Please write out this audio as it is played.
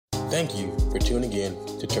Thank you for tuning in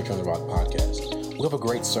to Church on the Rock podcast. We have a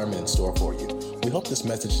great sermon in store for you. We hope this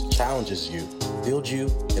message challenges you, builds you,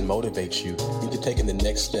 and motivates you into taking the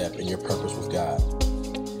next step in your purpose with God.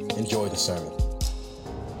 Enjoy the sermon.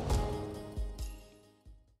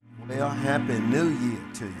 Well, Happy New Year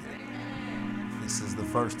to you. This is the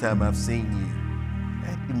first time I've seen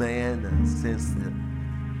you, amen, since the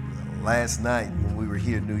last night when we were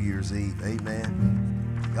here New Year's Eve,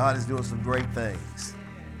 amen. God is doing some great things.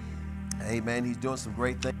 Amen. He's doing some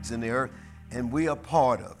great things in the earth, and we are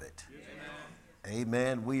part of it.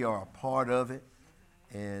 Amen. We are a part of it,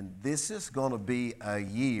 and this is going to be a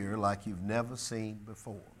year like you've never seen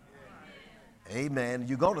before. Amen.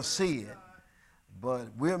 You're going to see it, but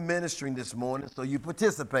we're ministering this morning, so you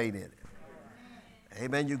participate in it.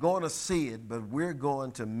 Amen. You're going to see it, but we're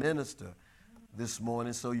going to minister this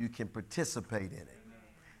morning so you can participate in it.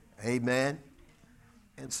 Amen.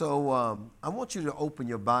 And so I want you to open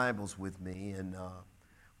your Bibles with me, and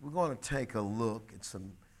we're going to take a look at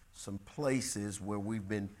some places where we've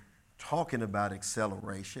been talking about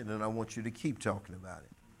acceleration, and I want you to keep talking about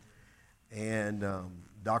it. And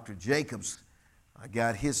Dr. Jacobs, I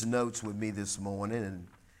got his notes with me this morning,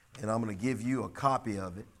 and I'm going to give you a copy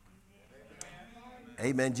of it.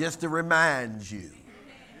 Amen. Just to remind you.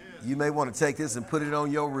 You may want to take this and put it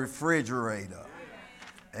on your refrigerator.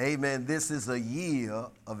 Amen. This is a year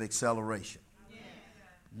of acceleration.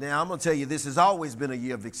 Now, I'm going to tell you, this has always been a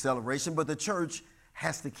year of acceleration, but the church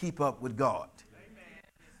has to keep up with God.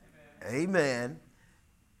 Amen.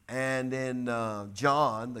 And in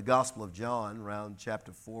John, the Gospel of John, around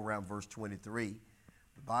chapter 4, around verse 23,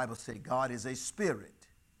 the Bible says God is a spirit.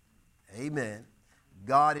 Amen.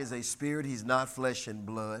 God is a spirit. He's not flesh and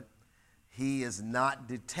blood. He is not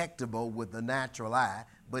detectable with the natural eye,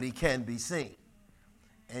 but he can be seen.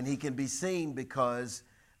 And he can be seen because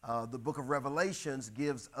the book of Revelations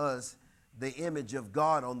gives us the image of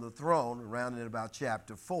God on the throne around in about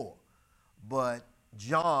chapter 4. But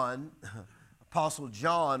John, Apostle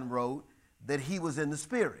John wrote that he was in the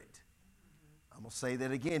Spirit. I'm going to say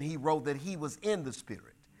that again. He wrote that he was in the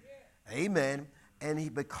Spirit. Amen.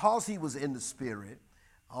 And because he was in the Spirit,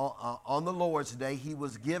 on the Lord's Day, he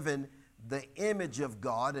was given the image of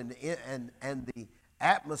God and the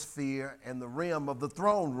atmosphere and the realm of the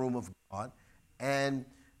throne room of God, and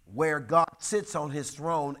where God sits on his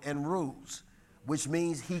throne and rules, which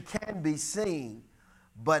means he can be seen,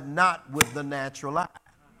 but not with the natural eye.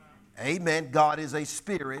 Amen. God is a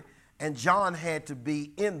spirit, and John had to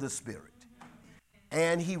be in the Spirit.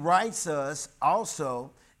 And he writes us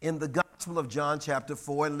also in the Gospel of John chapter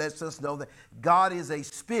 4 and lets us know that God is a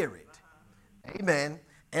spirit. Amen.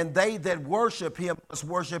 And they that worship him must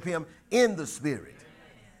worship him in the Spirit.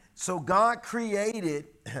 So God created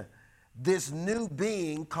this new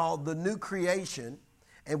being called the new creation,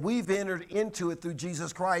 and we've entered into it through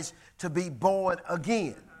Jesus Christ to be born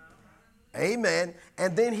again. Amen.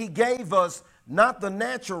 And then he gave us not the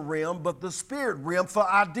natural realm, but the spirit realm for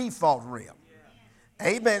our default realm.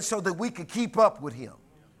 Amen. So that we could keep up with him.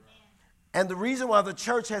 And the reason why the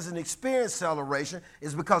church hasn't experienced acceleration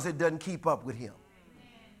is because it doesn't keep up with him.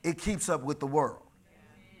 It keeps up with the world.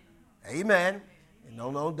 Amen.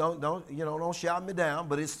 Don't shout me down,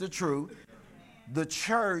 but it's the truth. The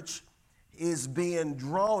church is being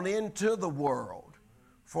drawn into the world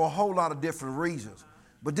for a whole lot of different reasons.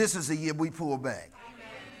 But this is the year we pull back.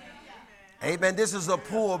 Amen. This is a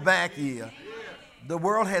pull back year. The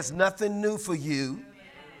world has nothing new for you.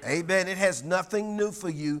 Amen. It has nothing new for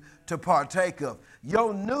you to partake of.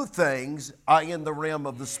 Your new things are in the realm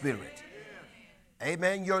of the Spirit.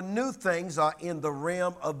 Amen. Your new things are in the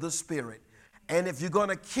realm of the Spirit. And if you're going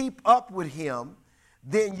to keep up with him,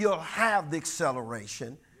 then you'll have the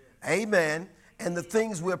acceleration. Amen. And the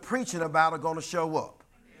things we're preaching about are going to show up.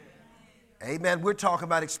 Amen. We're talking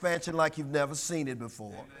about expansion like you've never seen it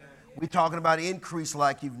before. We're talking about increase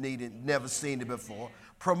like you've never seen it before.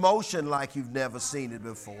 Promotion like you've never seen it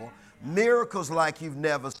before. Miracles like you've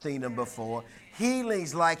never seen them before.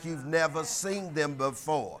 Healings like you've never seen them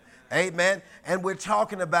before. Amen. And we're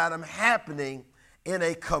talking about them happening in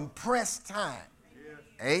a compressed time.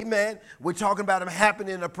 Amen. We're talking about them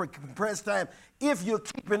happening in a compressed time if you're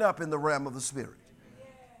keeping up in the realm of the Spirit.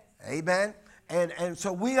 Amen. And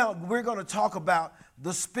so we're going to talk about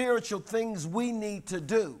the spiritual things we need to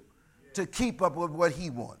do to keep up with what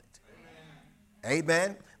he wanted.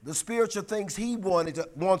 Amen. The spiritual things he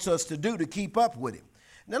wants us to do to keep up with him.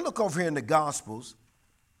 Now look over here in the Gospels,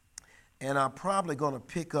 and I'm probably going to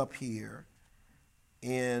pick up here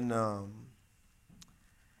in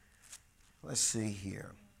let's see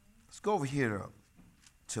here. Let's go over here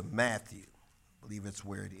to Matthew. I believe it's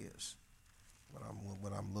where it is.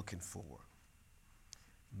 what I'm looking for.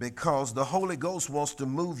 Because the Holy Ghost wants to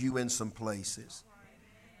move you in some places.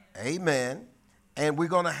 Amen. And we're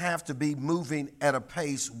going to have to be moving at a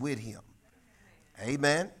pace with him.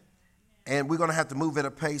 Amen. And we're going to have to move at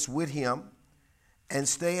a pace with him and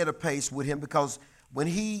stay at a pace with him, because when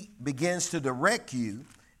he begins to direct you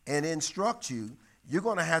and instruct you, you're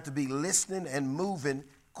going to have to be listening and moving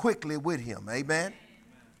quickly with him. Amen.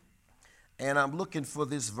 And I'm looking for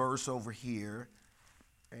this verse over here.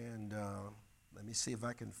 And let me see if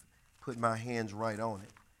I can put my hands right on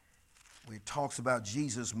it. Where it talks about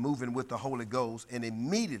Jesus moving with the Holy Ghost, and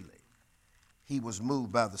immediately he was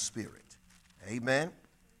moved by the Spirit. Amen.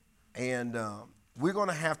 And we're going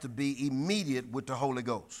to have to be immediate with the Holy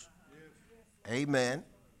Ghost. Amen.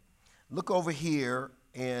 Look over here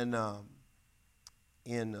in the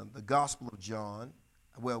Gospel of John.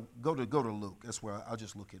 Well, go to Luke. That's where I'll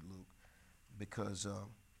just look at Luke, because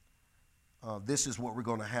this is what we're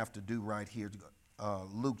going to have to do right here.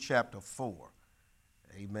 Luke chapter 4.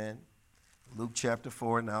 Amen. Luke chapter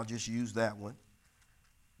 4, and I'll just use that one,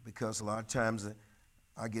 because a lot of times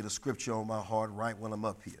I get a scripture on my heart right when I'm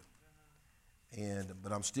up here.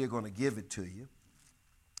 But I'm still going to give it to you,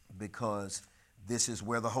 because this is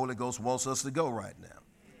where the Holy Ghost wants us to go right now.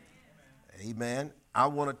 Amen. I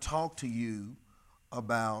want to talk to you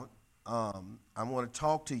about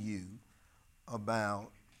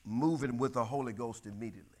moving with the Holy Ghost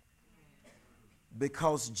immediately.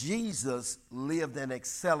 Because Jesus lived an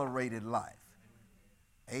accelerated life.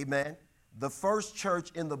 Amen. The first church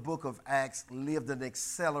in the book of Acts lived an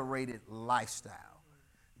accelerated lifestyle.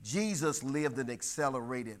 Jesus lived an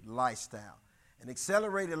accelerated lifestyle. An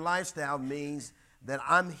accelerated lifestyle means that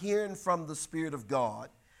I'm hearing from the Spirit of God,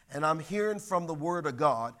 and I'm hearing from the Word of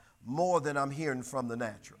God more than I'm hearing from the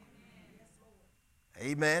natural.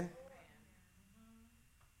 Amen.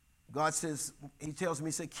 God says, he tells me,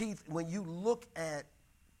 he said, Keith, when you look at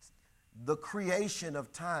the creation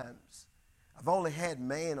of times, I've only had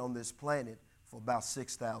man on this planet for about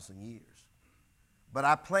 6,000 years. But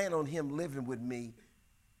I plan on him living with me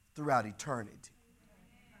throughout eternity.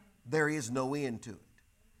 There is no end to it.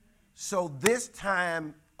 So this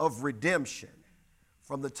time of redemption,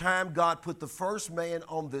 from the time God put the first man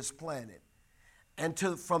on this planet, and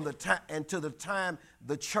to the time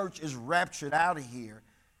the church is raptured out of here,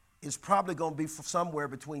 is probably going to be somewhere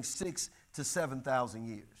between 6,000 to 7,000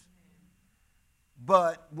 years.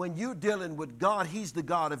 But when you're dealing with God, he's the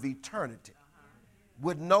God of eternity,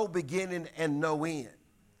 with no beginning and no end.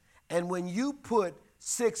 And when you put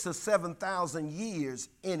 6,000 or 7,000 years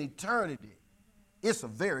in eternity, it's a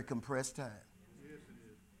very compressed time.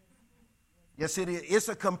 Yes, it is. It's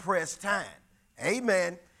a compressed time.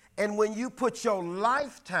 Amen. And when you put your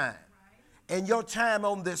lifetime and your time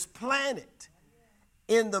on this planet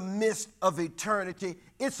in the midst of eternity,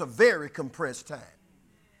 it's a very compressed time.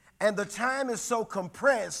 And the time is so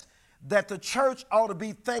compressed that the church ought to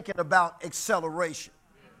be thinking about acceleration.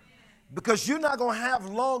 Because you're not going to have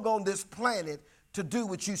long on this planet to do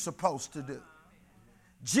what you're supposed to do.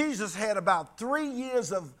 Jesus had about 3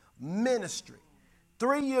 years of ministry.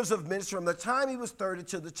 3 years of ministry from the time he was 30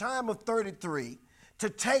 to the time of 33, to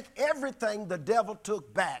take everything the devil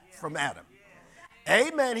took back from Adam.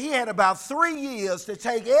 Amen. He had about 3 years to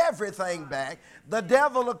take everything back the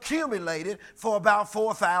devil accumulated for about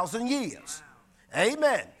 4,000 years.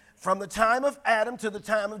 Amen. From the time of Adam to the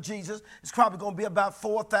time of Jesus, it's probably going to be about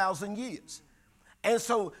 4,000 years. And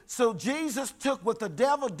so Jesus took what the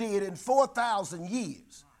devil did in 4,000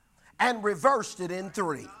 years and reversed it in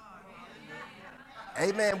 3.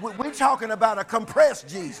 Amen. We're talking about a compressed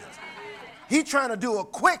Jesus. He's trying to do a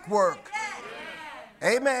quick work.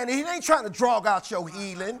 Amen. He ain't trying to drag out your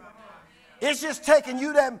healing. It's just taking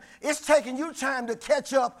you time to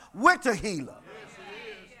catch up with the healer.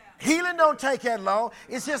 Healing don't take that long.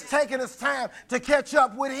 It's just taking us time to catch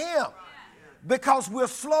up with him, because we're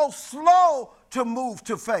slow to move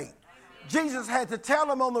to faith. Jesus had to tell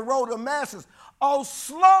them on the road to Damascus, oh,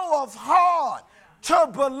 slow of heart to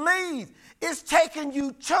believe. It's taking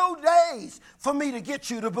you 2 days for me to get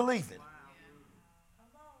you to believe it.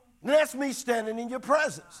 And that's me standing in your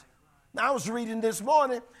presence. Now, I was reading this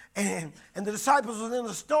morning, and the disciples were in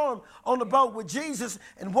the storm on the boat with Jesus,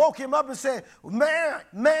 and woke him up and said,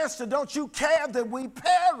 Master, don't you care that we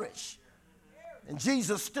perish? And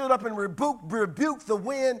Jesus stood up and rebuked the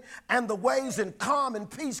wind and the waves, and calm and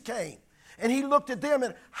peace came. And he looked at them,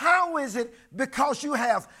 and how is it because you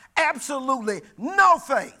have absolutely no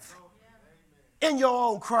faith in your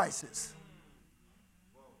own crisis?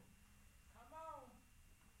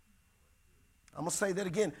 I'm going to say that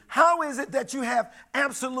again. How is it that you have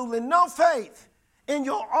absolutely no faith in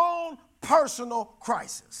your own personal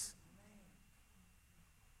crisis.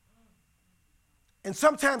 And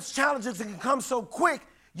sometimes challenges can come so quick,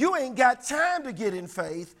 you ain't got time to get in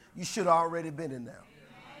faith. You should have already been in now.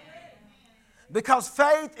 Because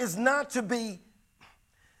faith is not to be,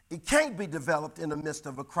 it can't be developed in the midst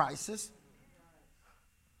of a crisis.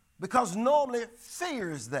 Because normally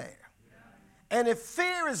fear is there. And if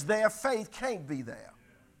fear is there, faith can't be there.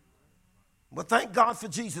 But thank God for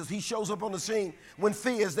Jesus. He shows up on the scene when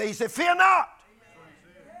fear is there. He said, fear not.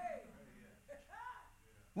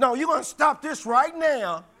 No, you're going to stop this right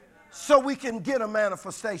now so we can get a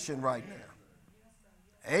manifestation right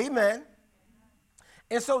now. Amen.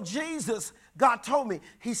 And so Jesus, God told me,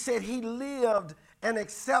 he said he lived an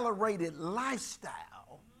accelerated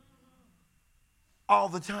lifestyle all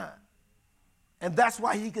the time. And that's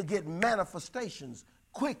why he could get manifestations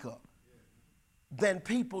quicker than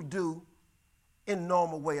people do in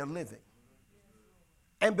normal way of living.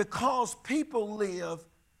 And because people live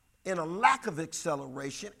in a lack of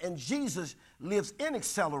acceleration and Jesus lives in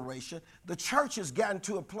acceleration, the church has gotten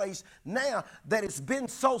to a place now that it's been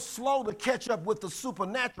so slow to catch up with the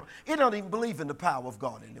supernatural, it don't even believe in the power of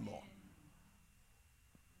God anymore.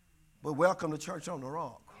 But welcome to Church on the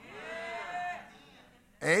Rock.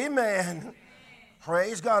 Yeah. Amen.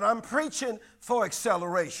 Praise God. I'm preaching for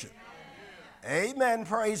acceleration. Amen.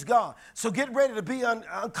 Praise God. So get ready to be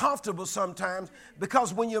uncomfortable sometimes,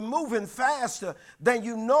 because when you're moving faster than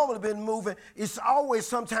you normally been moving, it's always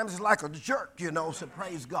sometimes it's like a jerk, you know. So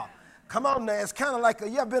praise God. Come on now. It's kind of like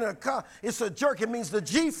you ever been in a car. It's a jerk. It means the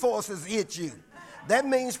G-forces hit you. That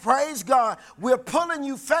means, praise God, we're pulling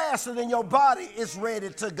you faster than your body is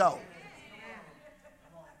ready to go.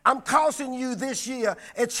 I'm cautioning you this year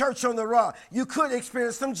at Church on the Rock. You could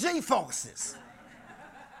experience some G-forces.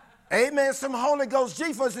 Amen. Some Holy Ghost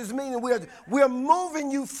G-forces, meaning we're moving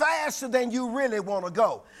you faster than you really want to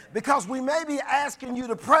go. Because we may be asking you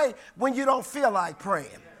to pray when you don't feel like praying.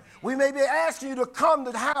 We may be asking you to come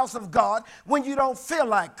to the house of God when you don't feel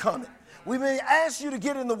like coming. We may ask you to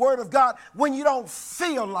get in the Word of God when you don't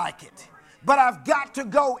feel like it. But I've got to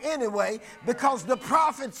go anyway, because the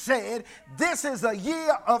prophet said this is a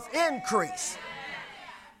year of increase.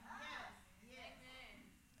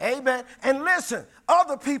 Amen. And listen,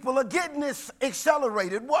 other people are getting this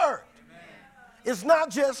accelerated word. It's not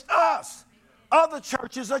just us. Other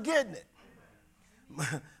churches are getting it.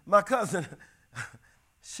 My cousin,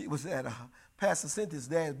 she was at Pastor Cynthia's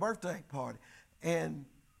dad's birthday party, and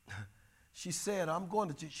she said, I'm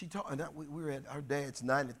going to, she told, we were at her dad's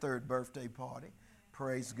 93rd birthday party.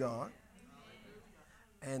 Praise God.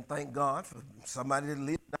 And thank God for somebody that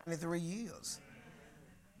lived 93 years.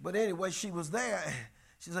 But anyway, she was there.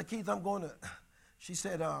 She said, Keith, I'm going to, she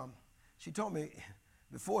said, she told me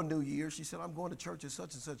before New Year, she said, I'm going to church at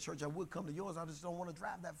such and such church. I would come to yours. I just don't want to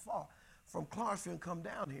drive that far from Clarksville and come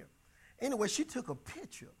down here. Anyway, she took a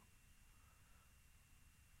picture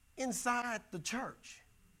inside the church.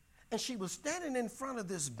 And she was standing in front of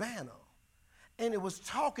this banner, and it was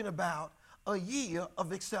talking about a year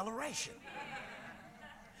of acceleration.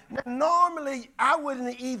 Now, normally, I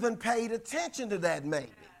wouldn't have even paid attention to that maybe.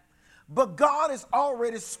 But God has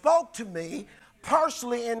already spoke to me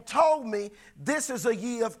personally and told me this is a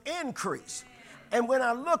year of increase. And when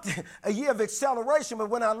I looked at a year of acceleration, but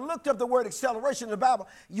when I looked up the word acceleration in the Bible,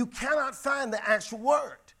 you cannot find the actual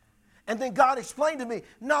word. And then God explained to me,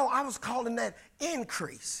 no, I was calling that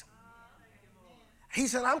increase. He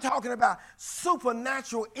said, I'm talking about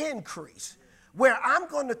supernatural increase, where I'm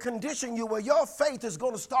going to condition you where your faith is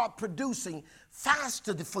going to start producing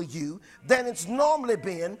faster for you than it's normally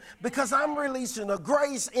been, because I'm releasing a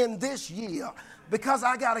grace in this year, because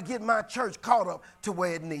I got to get my church caught up to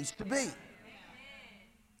where it needs to be.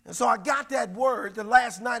 And so I got that word the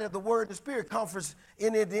last night of the Word and Spirit conference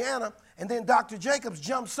in Indiana, and then Dr. Jacobs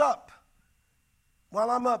jumps up while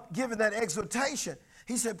I'm up giving that exhortation.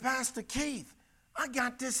 He said, Pastor Keith, I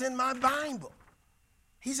got this in my Bible.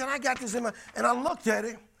 He said, I got this in my, and I looked at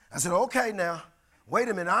it. I said, okay, now, wait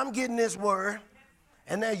a minute. I'm getting this word,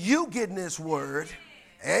 and now you getting this word.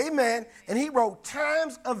 Amen. And he wrote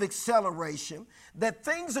times of acceleration, that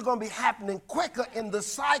things are going to be happening quicker in the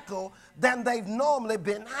cycle than they've normally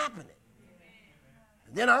been happening.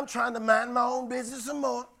 And then I'm trying to mind my own business some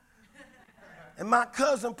more. And my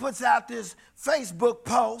cousin puts out this Facebook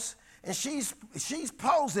post, and she's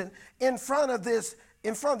posing in front of this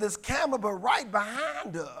camera, but right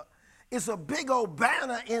behind her is a big old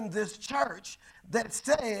banner in this church that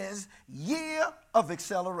says Year of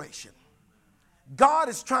Acceleration. God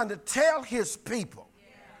is trying to tell his people,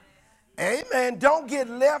 amen, don't get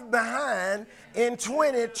left behind in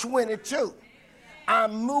 2022.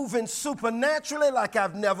 I'm moving supernaturally like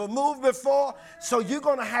I've never moved before. So you're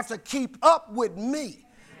going to have to keep up with me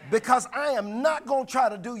because I am not going to try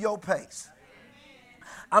to do your pace.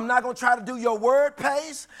 I'm not going to try to do your word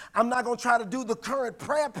pace. I'm not going to try to do the current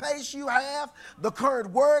prayer pace you have, the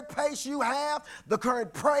current word pace you have, the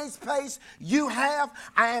current praise pace you have.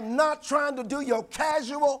 I am not trying to do your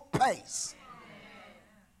casual pace.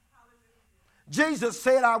 Jesus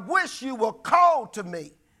said, I wish you were cold to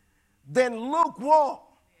me than lukewarm.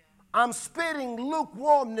 I'm spitting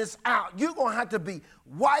lukewarmness out. You're going to have to be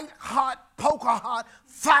white hot, poker hot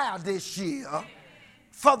fire this year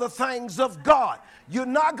for the things of God. You're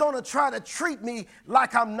not going to try to treat me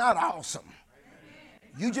like I'm not awesome.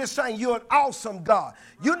 You just saying you're an awesome God.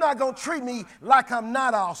 You're not going to treat me like I'm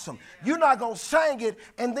not awesome. You're not going to sing it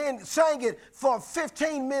and then sing it for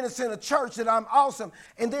 15 minutes in a church that I'm awesome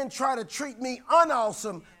and then try to treat me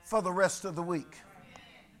unawesome for the rest of the week.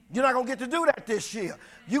 You're not going to get to do that this year.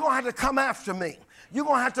 You're going to have to come after me. You're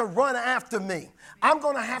going to have to run after me. I'm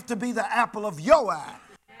going to have to be the apple of your eye.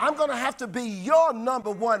 I'm going to have to be your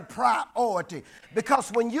number one priority because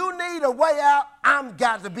when you need a way out, I'm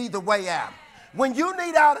got to be the way out. When you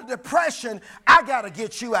need out of depression, I got to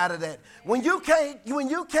get you out of that. When you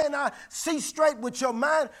cannot see straight with your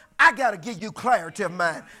mind, I got to give you clarity of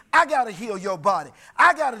mind. I got to heal your body.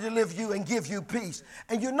 I got to deliver you and give you peace.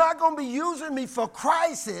 And you're not going to be using me for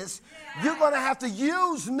crisis. You're going to have to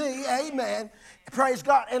use me, amen, praise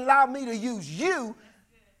God, and allow me to use you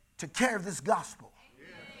to carry this gospel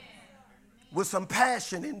with some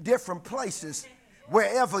passion in different places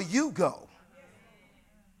wherever you go.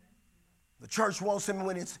 The church wants him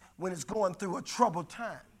when it's going through a troubled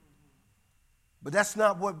time. But that's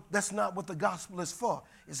not what the gospel is for.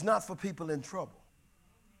 It's not for people in trouble.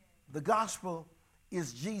 The gospel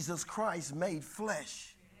is Jesus Christ made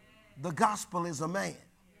flesh. The gospel is a man.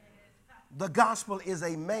 The gospel is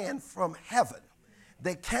a man from heaven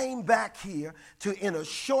that came back here to, in a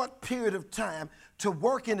short period of time, to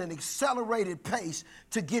work in an accelerated pace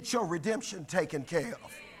to get your redemption taken care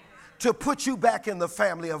of, to put you back in the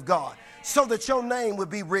family of God, so that your name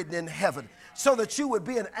would be written in heaven, so that you would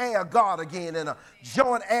be an heir of God again and a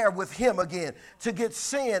joint heir with him again, to get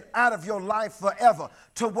sin out of your life forever,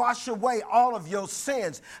 to wash away all of your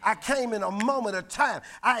sins. I came in a moment of time.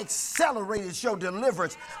 I accelerated your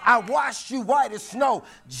deliverance. I washed you white as snow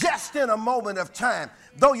just in a moment of time.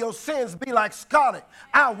 Though your sins be like scarlet,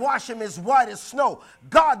 I'll wash them as white as snow.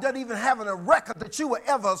 God doesn't even have a record that you will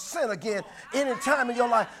ever sin again any time in your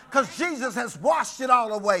life because Jesus has washed it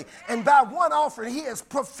all away. And by one offering, he has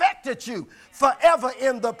perfected you forever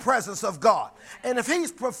in the presence of God. And if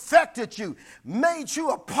he's perfected you, made you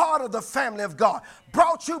a part of the family of God,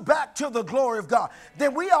 brought you back to the glory of God,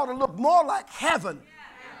 then we ought to look more like heaven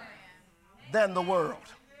than the world.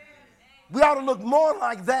 We ought to look more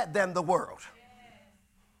like that than the world.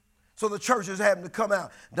 So the church is having to come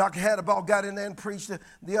out. Dr. Hadabal got in there and preached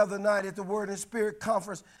the other night at the Word and Spirit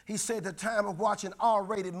conference. He said the time of watching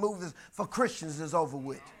R-rated movies for Christians is over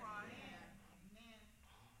with.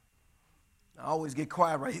 I always get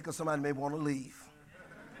quiet right here because somebody may want to leave.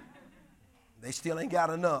 They still ain't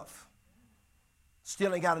got enough.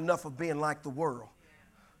 Still ain't got enough of being like the world.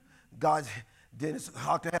 God, Dennis,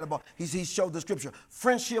 Dr. Hadabal, he showed the scripture.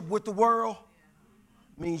 Friendship with the world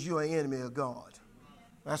means you're an enemy of God.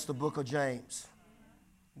 That's the book of James.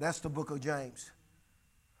 That's the book of James.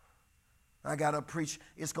 I got to preach.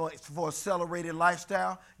 It's going for accelerated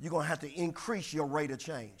lifestyle. You're going to have to increase your rate of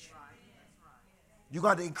change. You're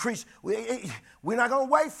going to increase. We're not going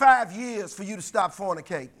to wait 5 years for you to stop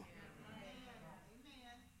fornicating.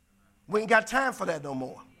 We ain't got time for that no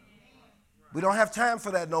more. We don't have time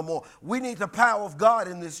for that no more. We need the power of God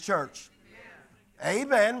in this church.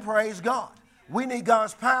 Amen. Praise God. We need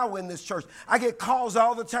God's power in this church. I get calls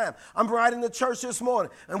all the time. I'm right in the church this morning,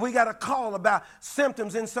 and we got a call about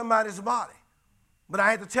symptoms in somebody's body. But I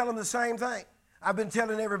had to tell them the same thing. I've been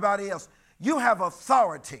telling everybody else. You have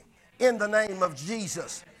authority in the name of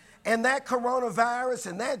Jesus. And that coronavirus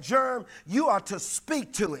and that germ, you are to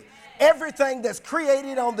speak to it. Everything that's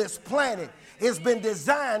created on this planet has been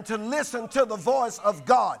designed to listen to the voice of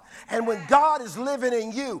God. And when God is living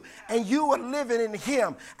in you and you are living in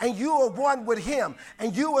him and you are one with him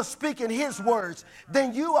and you are speaking his words,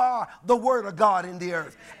 then you are the word of God in the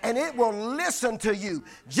earth. And it will listen to you.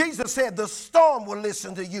 Jesus said the storm will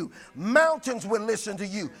listen to you. Mountains will listen to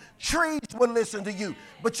you. Trees will listen to you.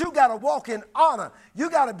 But you got to walk in honor.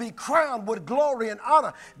 You got to be crowned with glory and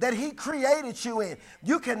honor that he created you in.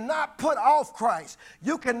 You cannot put off Christ.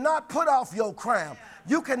 You cannot put off your crown.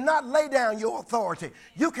 You cannot lay down your authority.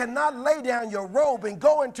 You cannot lay down your robe and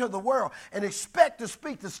go into the world and expect to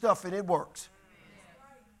speak the stuff and it works.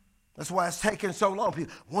 That's why it's taking so long.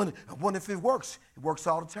 People wonder if it works. It works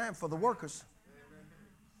all the time for the workers.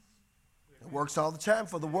 It works all the time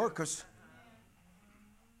for the workers.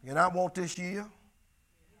 And I want this year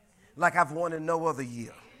like I've wanted no other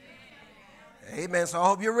year. Amen. So I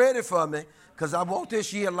hope you're ready for me, because I want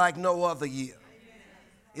this year like no other year.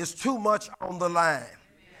 It's too much on the line.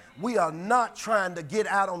 We are not trying to get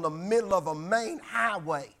out on the middle of a main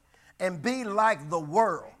highway and be like the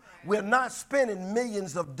world. We're not spending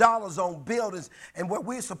millions of dollars on buildings and what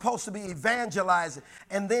we're supposed to be evangelizing,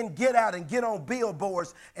 and then get out and get on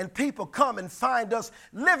billboards and people come and find us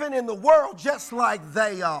living in the world just like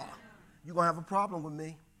they are. You're going to have a problem with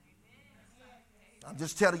me. I'm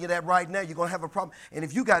just telling you that right now. You're going to have a problem. And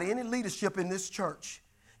if you got any leadership in this church,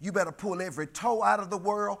 you better pull every toe out of the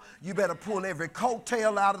world. You better pull every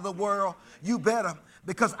coattail out of the world. You better,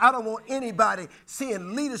 because I don't want anybody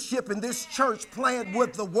seeing leadership in this church playing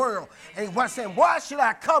with the world. And saying, why should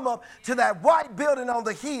I come up to that white building on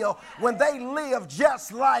the hill when they live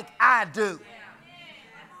just like I do?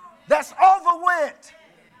 That's over with.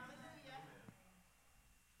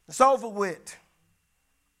 It's over with.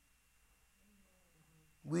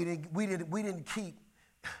 We didn't keep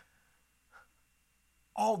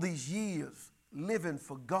all these years living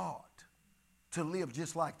for God to live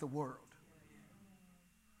just like the world.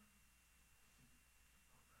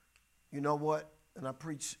 You know what? And I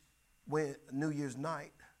preach when New Year's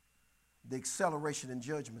night, the acceleration and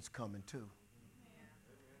judgment's coming too.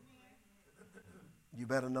 You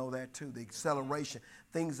better know that too. The acceleration.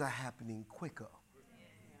 Things are happening quicker.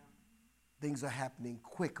 Things are happening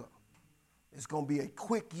quicker. It's going to be a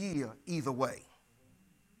quick year either way.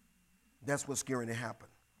 That's what's going to happen.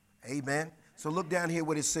 Amen. So look down here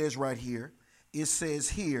what it says right here. It says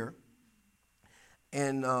here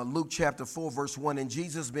in Luke chapter 4, verse 1, and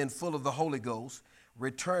Jesus, being full of the Holy Ghost,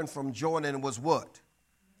 returned from Jordan and was what?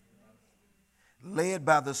 Led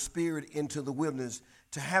by the Spirit into the wilderness.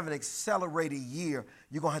 To have an accelerated year,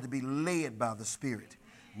 you're going to have to be led by the Spirit.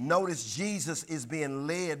 Notice Jesus is being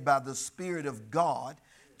led by the Spirit of God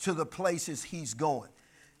to the places he's going.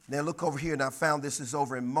 Now look over here, and I found this is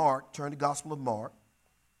over in Mark. Turn to the Gospel of Mark,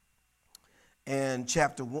 and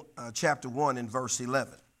chapter 1 and verse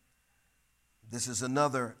 11. This is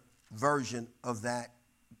another version of that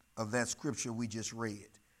scripture we just read.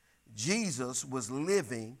 Jesus was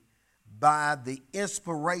living by the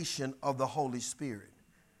inspiration of the Holy Spirit.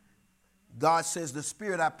 God says the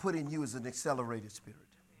Spirit I put in you is an accelerated spirit.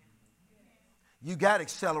 You got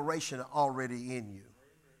acceleration already in you.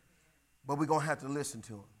 But we're going to have to listen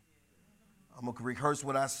to him. I'm going to rehearse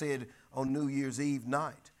what I said on New Year's Eve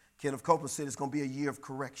night. Kenneth Copeland said it's going to be a year of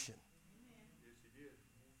correction.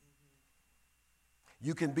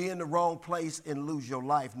 You can be in the wrong place and lose your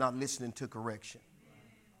life not listening to correction.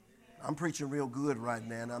 I'm preaching real good right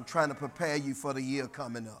now, and I'm trying to prepare you for the year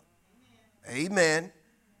coming up. Amen.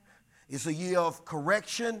 It's a year of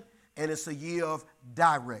correction, and it's a year of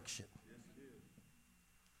direction.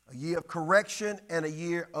 A year of correction and a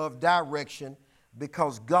year of direction,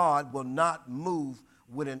 because God will not move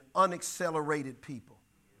with an unaccelerated people.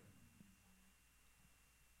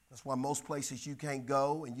 That's why most places you can't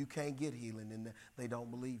go and you can't get healing, and they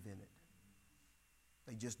don't believe in it.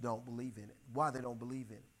 They just don't believe in it. Why they don't believe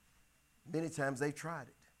in it? Many times they've tried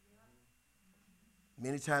it.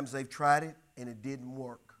 Many times they've tried it and it didn't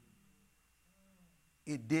work.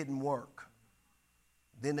 It didn't work.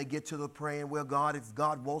 Then they get to the praying, well, God, if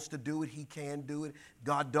God wants to do it, he can do it.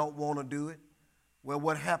 God don't want to do it. Well,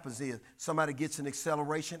 what happens is somebody gets an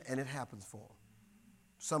acceleration and it happens for them.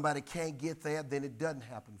 Somebody can't get there, then it doesn't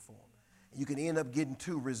happen for them. You can end up getting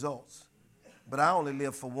two results. But I only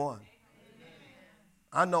live for one.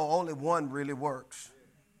 I know only one really works.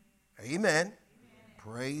 Amen.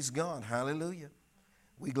 Praise God. Hallelujah.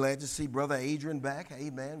 We're glad to see Brother Adrian back.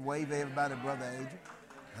 Amen. Wave everybody, Brother Adrian.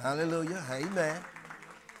 Hallelujah. Amen.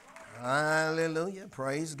 Hallelujah.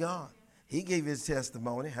 Praise God. He gave his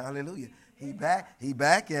testimony. Hallelujah. He back,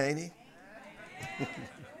 ain't he?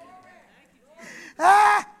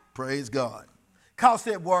 Praise God. Because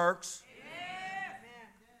it works.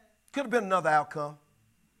 Could have been another outcome.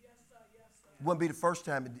 It wouldn't be the first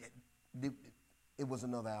time it was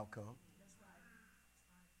another outcome.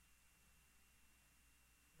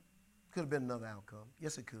 Could have been another outcome.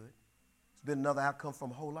 Yes, it could. It's been another outcome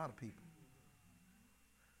from a whole lot of people.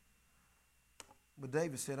 But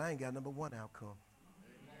David said, I ain't got number one outcome.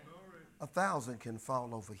 1,000 can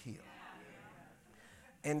fall over here.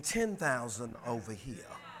 And 10,000 over here.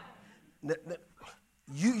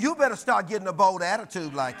 You better start getting a bold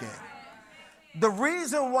attitude like that. The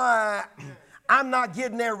reason why I'm not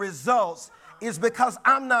getting their results is because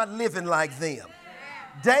I'm not living like them.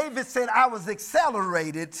 David said, I was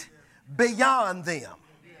accelerated beyond them.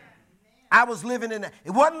 I was living in that.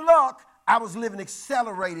 It wasn't luck. I was living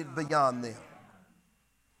accelerated beyond them.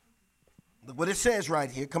 Look what it says right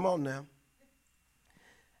here. Come on now.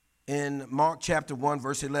 In Mark chapter 1,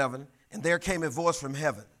 verse 11, and there came a voice from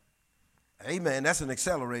heaven. Amen. That's an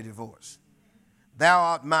accelerated voice. Thou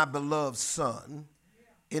art my beloved Son,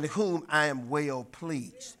 in whom I am well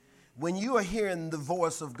pleased. When you are hearing the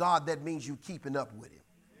voice of God, that means you're keeping up with him.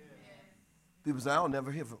 People say, I'll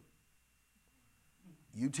never hear from him.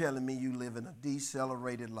 You telling me you live in a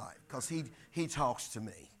decelerated life, because he talks to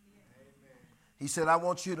me. He said, I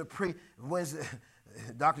want you to Wednesday,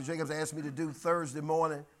 Dr. Jacobs asked me to do Thursday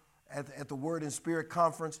morning at the Word and Spirit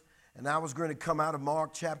Conference, and I was going to come out of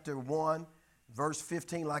Mark chapter 1, verse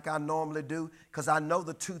 15 like I normally do, because I know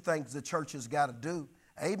the two things the church has got to do,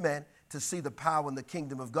 amen, to see the power in the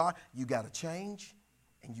kingdom of God. You got to change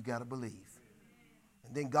and you got to believe.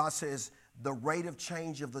 And then God says the rate of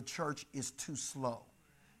change of the church is too slow.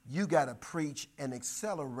 You got to preach an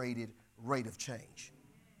accelerated rate of change.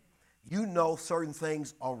 You know certain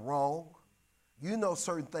things are wrong. You know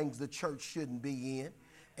certain things the church shouldn't be in.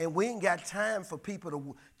 And we ain't got time for people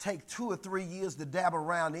to take 2 or 3 years to dab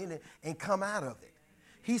around in it and come out of it.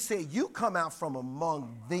 He said, you come out from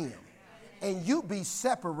among them and you be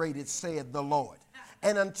separated, said the Lord.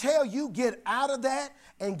 And until you get out of that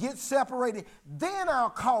and get separated, then I'll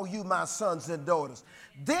call you my sons and daughters.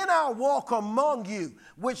 Then I'll walk among you,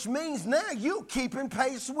 which means now you keeping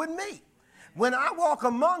pace with me. When I walk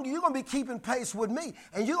among you, you're going to be keeping pace with me,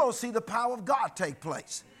 and you're going to see the power of God take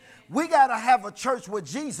place. We got to have a church where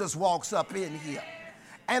Jesus walks up in here.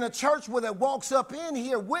 And a church where that walks up in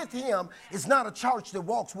here with him is not a church that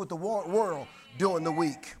walks with the world during the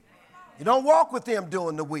week. You don't walk with them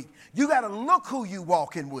during the week. You got to look who you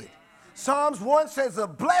walking with. Psalms 1 says a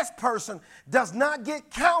blessed person does not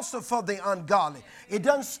get counsel for the ungodly. It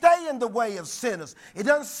doesn't stay in the way of sinners. It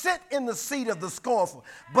doesn't sit in the seat of the scornful.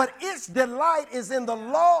 But its delight is in the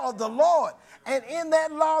law of the Lord. And in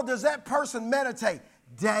that law does that person meditate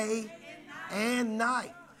day and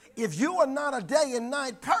night. If you are not a day and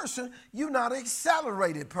night person, you're not an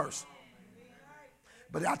accelerated person.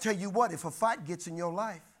 But I tell you what, if a fight gets in your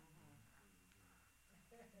life,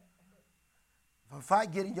 if a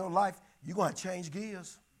fight gets in your life, you're going to change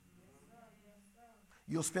gears.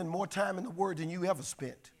 You'll spend more time in the Word than you ever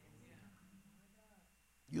spent.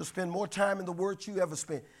 You'll spend more time in the Word you ever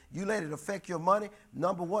spent. You let it affect your money.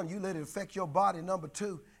 Number one, you let it affect your body. Number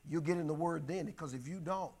two, you'll get in the Word then, because if you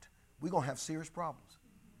don't, we're going to have serious problems.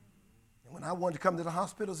 And when I wanted to come to the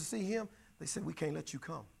hospitals to see him, they said, we can't let you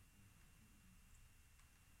come.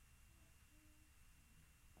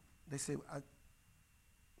 They said,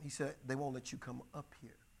 he said, they won't let you come up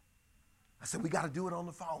here. I said, we got to do it on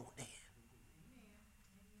the phone then.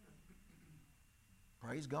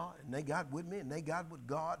 Praise God. And they got with me, and they got with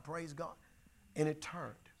God. Praise God. And it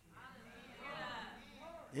turned.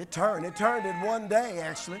 It turned. It turned in one day,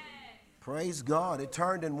 actually. Praise God. It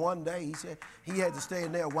turned in one day. He said he had to stay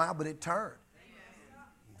in there a while, but it turned.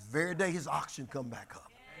 The very day his oxygen come back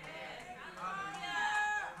up.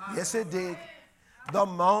 Yes, it did. The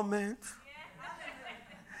moment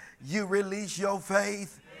you release your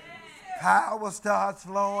faith, power starts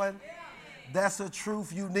flowing. That's a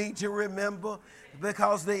truth you need to remember,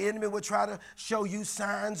 because the enemy will try to show you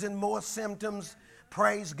signs and more symptoms.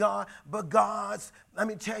 Praise God. But let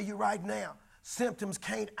me tell you right now, symptoms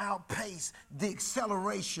can't outpace the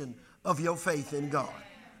acceleration of your faith in God.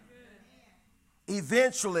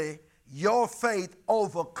 Eventually, your faith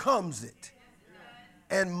overcomes it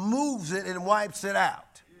and moves it and wipes it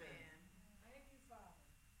out.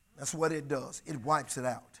 That's what it does. It wipes it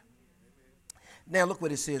out. Now look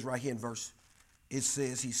what it says right here in verse. It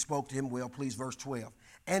says he spoke to him well, please, verse 12.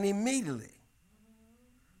 And immediately,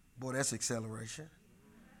 boy, that's acceleration.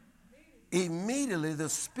 Immediately the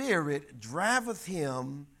Spirit driveth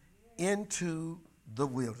him into the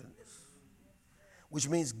wilderness, which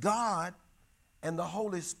means God and the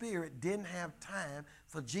Holy Spirit didn't have time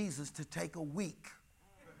for Jesus to take a week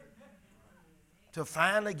to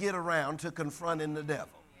finally get around to confronting the devil.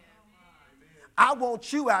 I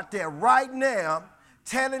want you out there right now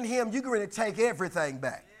telling him you're going to take everything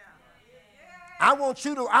back. I want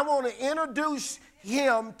to introduce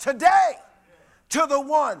him today to the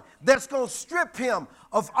one that's going to strip him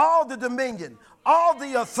of all the dominion, all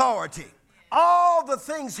the authority, all the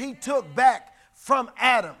things he took back from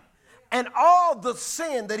Adam, and all the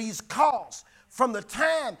sin that he's caused from the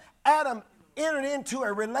time Adam entered into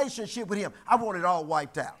a relationship with him. I want it all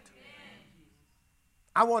wiped out.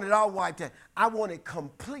 I want it all wiped out. I want it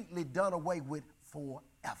completely done away with forever.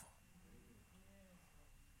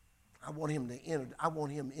 I want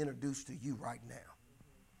him introduced to you right now.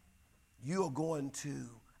 You're going to,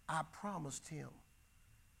 I promised him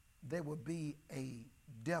there would be a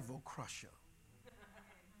devil crusher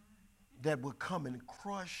that would come and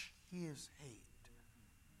crush his head.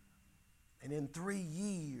 And in 3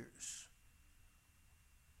 years,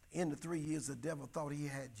 in the 3 years, the devil thought he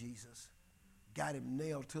had Jesus, got him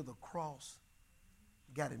nailed to the cross,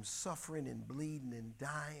 got him suffering and bleeding and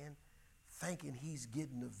dying, thinking he's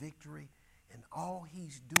getting the victory. And all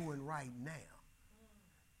he's doing right now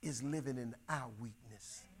is living in our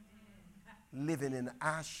weakness, living in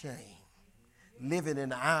our shame, living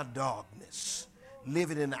in our darkness,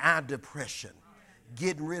 living in our depression,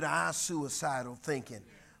 getting rid of our suicidal thinking,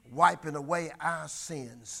 wiping away our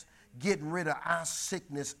sins, getting rid of our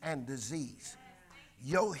sickness and disease.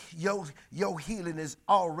 Your healing is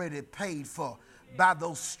already paid for by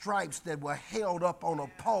those stripes that were held up on a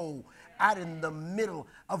pole out in the middle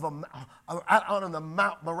of out on the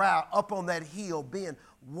Mount Moriah, up on that hill, being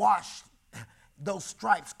washed. Those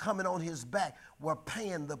stripes coming on his back were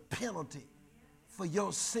paying the penalty for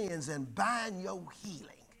your sins and buying your healing.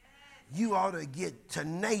 You ought to get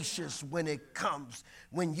tenacious when it comes,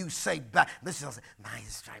 when you say, listen, my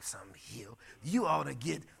stripes I'm healed. You ought to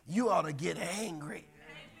get angry.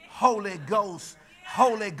 Holy Ghost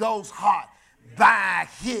heart. By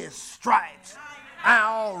his stripes, I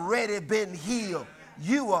already been healed.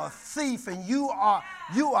 You are a thief, and you are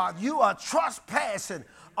trespassing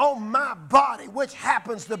on my body, which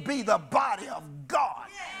happens to be the body of God.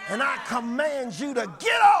 And I command you to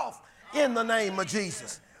get off in the name of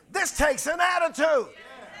Jesus. This takes an attitude.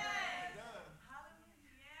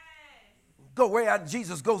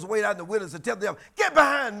 Jesus goes way out in the wilderness and tells them, get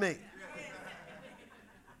behind me.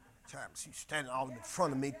 Times you standing all in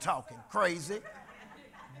front of me talking crazy.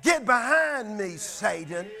 Get behind me,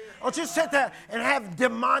 Satan. Don't you sit there and have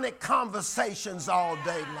demonic conversations all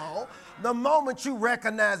day long. The moment you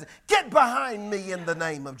recognize it, get behind me in the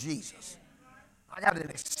name of Jesus. I got an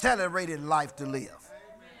accelerated life to live.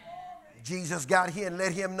 Jesus got here and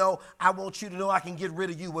let him know, I want you to know I can get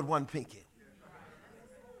rid of you with one pinky.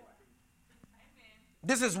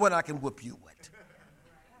 This is what I can whoop you with.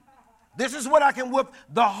 This is what I can whoop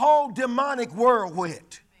the whole demonic world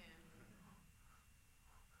with.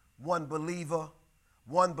 One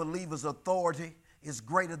believer's authority is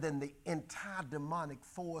greater than the entire demonic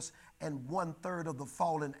force and 1/3 of the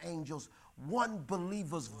fallen angels. One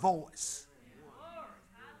believer's voice.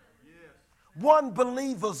 One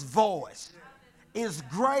believer's voice is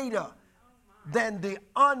greater than the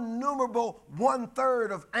innumerable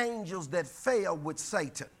 1/3 of angels that fell with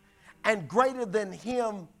Satan, and greater than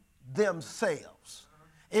him themselves.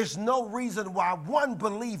 There's no reason why one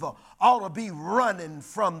believer ought to be running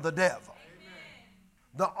from the devil.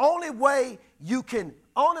 The only way he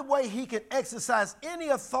can exercise any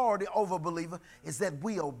authority over a believer is that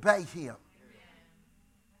we obey him.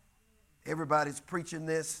 Everybody's preaching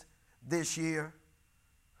this year.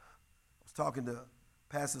 I was talking to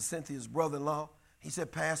Pastor Cynthia's brother-in-law. He said,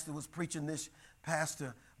 Pastor was preaching, this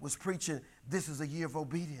is a year of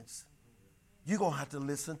obedience. You're going to have to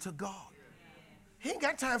listen to God. He ain't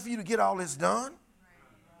got time for you to get all this done.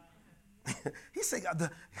 He said,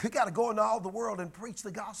 you got to go into all the world and preach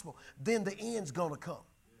the gospel. Then the end's going to come.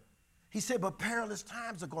 He said, but perilous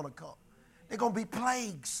times are going to come. They're going to be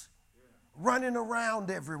plagues running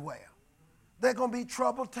around everywhere. They're going to be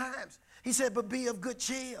troubled times. He said, but be of good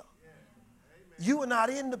cheer. You are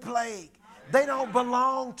not in the plague. They don't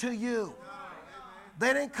belong to you.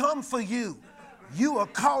 They didn't come for you. You are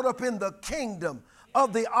caught up in the kingdom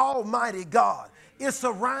of the Almighty God. It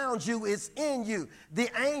surrounds you. It's in you. The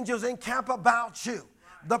angels encamp about you.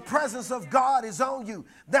 The presence of God is on you.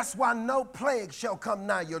 That's why no plague shall come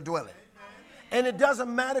nigh your dwelling. And it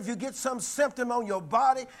doesn't matter if you get some symptom on your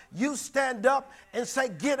body. You stand up and say,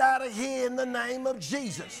 get out of here in the name of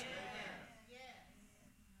Jesus.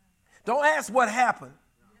 Don't ask what happened.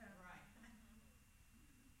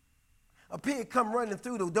 A pig come running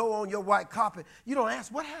through the door on your white carpet. You don't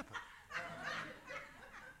ask what happened.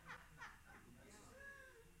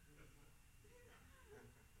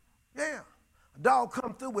 Yeah. A dog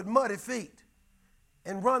come through with muddy feet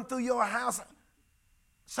and run through your house.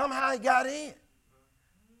 Somehow he got in.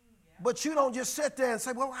 But you don't just sit there and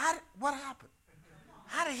say, well, what happened?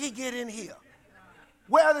 How did he get in here?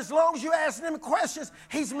 Well, as long as you ask him questions,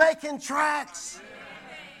 he's making tracks.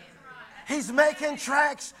 He's making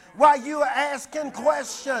tracks while you are asking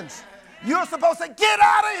questions. You're supposed to get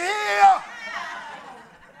out of here.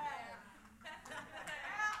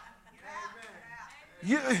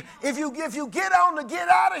 If you get on to get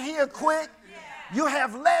out of here quick, you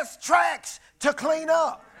have less tracks to clean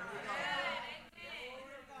up.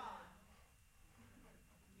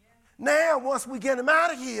 Now, once we get him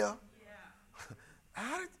out of here,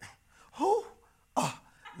 who? How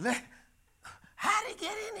did he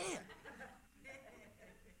get in here?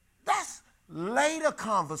 That's later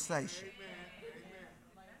conversation.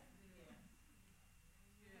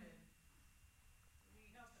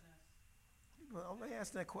 Well, let me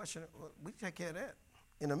ask that question. We take care of that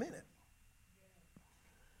in a minute.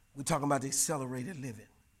 We're talking about the accelerated living.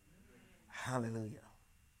 Hallelujah.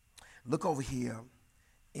 Look over here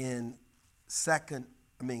in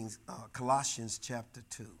Colossians chapter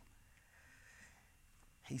 2.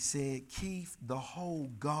 He said, Keith, the whole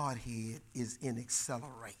Godhead is in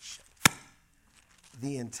acceleration.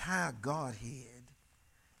 The entire Godhead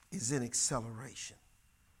is in acceleration.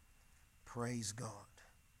 Praise God.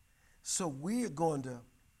 So we're going to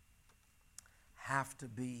have to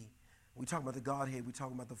be, we talk about the Godhead, we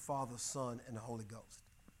talk about the Father, Son, and the Holy Ghost.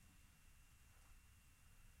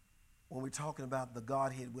 When we're talking about the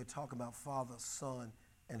Godhead, we're talking about Father, Son,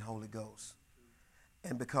 and Holy Ghost.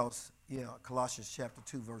 And because, Colossians chapter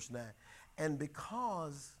 2, verse 9. And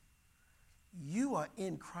because you are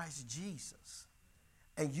in Christ Jesus,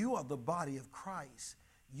 and you are the body of Christ,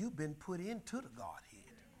 you've been put into the Godhead.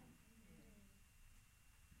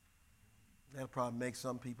 That'll probably make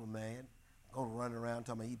some people mad. Going to run around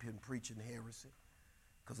talking about he's been preaching heresy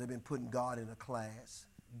because they've been putting God in a class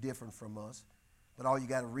different from us. But all you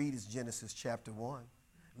got to read is Genesis chapter 1.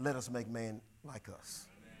 Let us make man like us.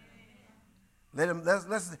 Let him.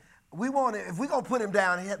 We want to, if we're going to put him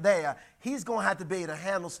down there, he's going to have to be able to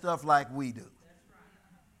handle stuff like we do.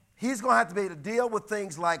 He's going to have to be able to deal with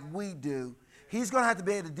things like we do. He's going to have to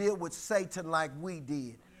be able to deal with Satan like we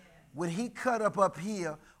did. When he cut up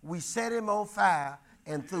here, we set him on fire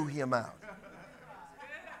and threw him out.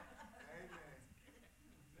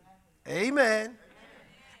 Amen.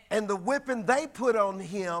 And the whipping they put on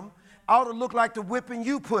him ought to look like the whipping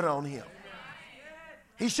you put on him.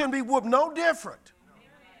 He shouldn't be whooped no different.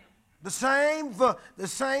 The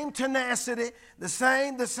same tenacity, the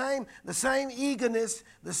same eagerness,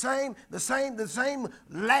 the same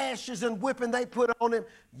lashes and whipping they put on him,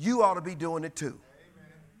 you ought to be doing it too.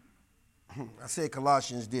 I said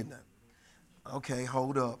Colossians, didn't I? Okay,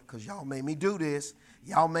 hold up, because y'all made me do this.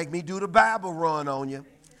 Y'all make me do the Bible run on you.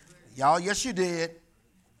 Y'all, yes, you did.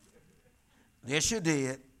 Yes, you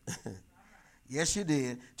did. Yes, you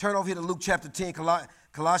did. Turn over here to Luke chapter 10.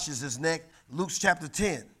 Colossians is next. Luke chapter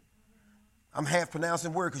 10. I'm half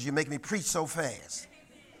pronouncing word because you make me preach so fast.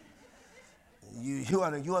 You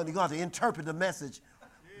got to interpret the message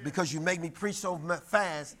because you make me preach so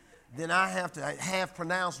fast. Then I have to half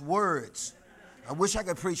pronounce words. I wish I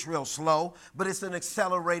could preach real slow, but it's an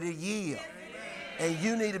accelerated year. And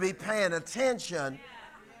you need to be paying attention.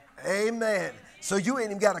 Amen. So you ain't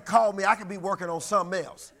even got to call me. I can be working on something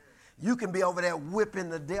else. You can be over there whipping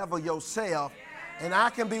the devil yourself, and I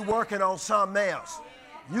can be working on something else.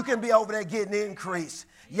 You can be over there getting increase.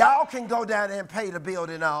 Y'all can go down there and pay the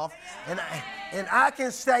building off, and I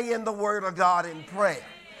can stay in the Word of God and pray.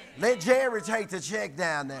 Let Jerry take the check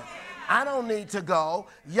down there. I don't need to go.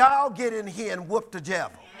 Y'all get in here and whoop the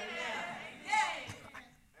devil.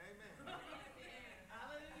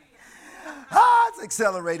 It's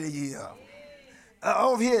accelerated year.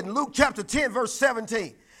 Over here in Luke chapter 10, verse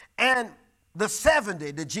 17. And the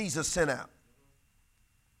 70 that Jesus sent out.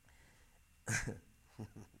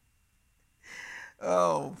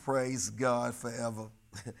 Oh, praise God forever.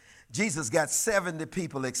 Jesus got 70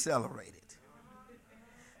 people accelerated.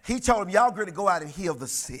 He told them, y'all going to go out and heal the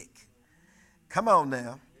sick. Come on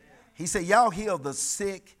now. He said, y'all heal the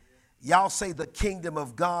sick. Y'all say the kingdom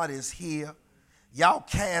of God is here. Y'all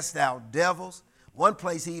cast out devils. One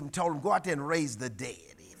place he even told them, go out there and raise the dead.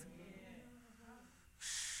 Even.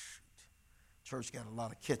 Church got a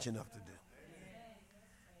lot of catching up to do.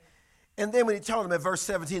 And then when he told them at verse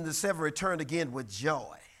 17, the 7 returned again with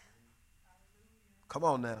joy. Come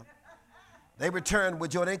on now. They returned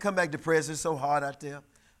with joy. They didn't come back depressed. It's so hard out there.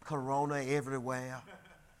 Corona everywhere.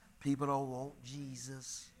 People don't want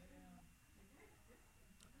Jesus.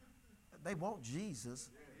 They want Jesus.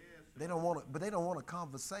 They don't want it, but they don't want a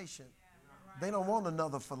conversation. They don't want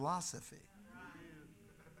another philosophy.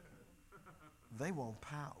 They want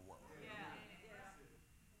power.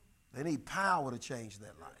 They need power to change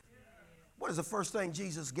their life. What is the first thing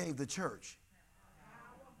Jesus gave the church?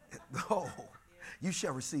 Oh, you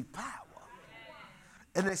shall receive power.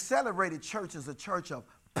 An accelerated church is a church of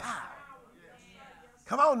power.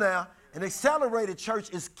 Come on now. An accelerated church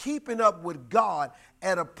is keeping up with God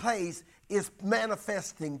at a place is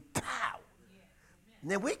manifesting power.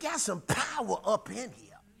 Now we got some power up in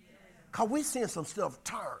here because we're seeing some stuff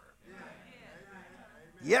turn.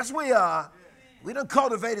 Yes, we are. We done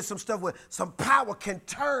cultivated some stuff where some power can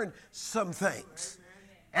turn some things.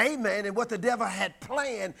 Amen. And what the devil had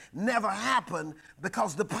planned never happened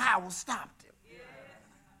because the power stopped him.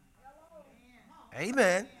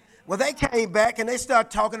 Amen. Well, they came back and they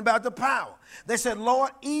started talking about the power. They said,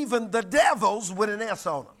 Lord, even the devils with an S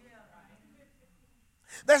on them.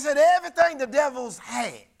 They said everything the devils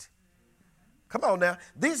had. Come on now.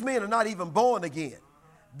 These men are not even born again.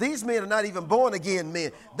 These men are not even born again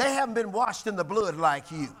men. They haven't been washed in the blood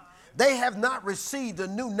like you. They have not received a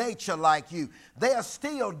new nature like you. They are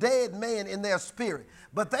still dead men in their spirit.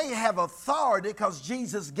 But they have authority because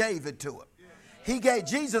Jesus gave it to them.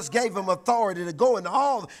 Jesus gave them authority to go in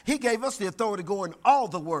all. He gave us the authority to go in all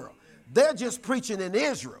the world. They're just preaching in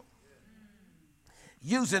Israel,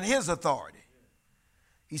 using his authority.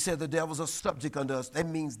 He said the devils are subject unto us. That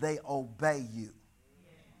means they obey you.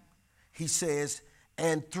 He says,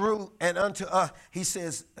 and unto us, he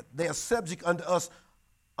says, they are subject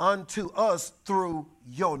unto us through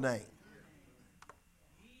your name.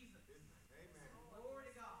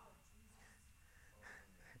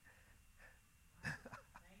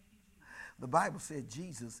 The Bible said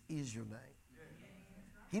Jesus is your name.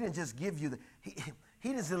 He didn't just give you he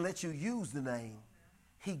didn't let you use the name.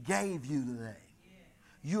 He gave you the name.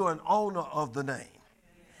 You are an owner of the name.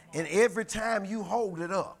 And every time you hold it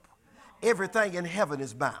up, everything in heaven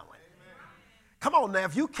is bowing. Come on now,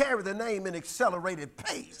 if you carry the name in accelerated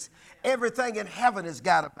pace, everything in heaven has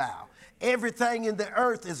got to bow. Everything in the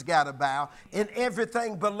earth has got to bow, and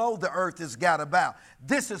everything below the earth has got to bow.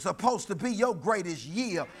 This is supposed to be your greatest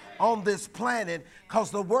year on this planet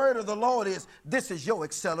because the word of the Lord is, this is your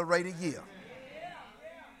accelerated year.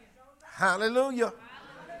 Hallelujah.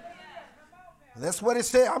 That's what it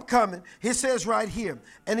said. I'm coming. He says right here,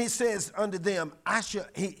 and he says unto them,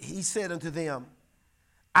 he said unto them,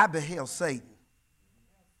 I beheld Satan.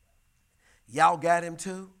 Y'all got him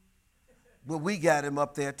too? Well, we got him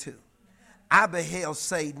up there too. I beheld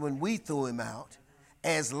Satan when we threw him out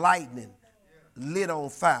as lightning lit on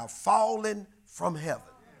fire, falling from heaven.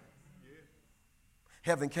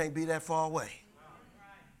 Heaven can't be that far away.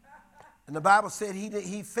 And the Bible said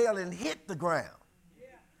he fell and hit the ground.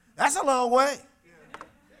 That's a long way.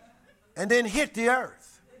 And then hit the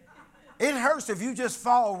earth. It hurts if you just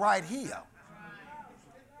fall right here.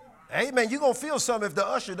 Amen. You're going to feel something if the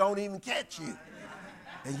usher don't even catch you.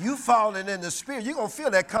 And you falling in the spirit, you're going to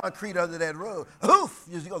feel that concrete under that rug. Oof,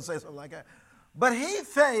 you're going to say something like that. But he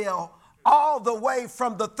fell all the way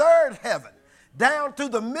from the third heaven down to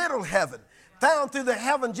the middle heaven, down through the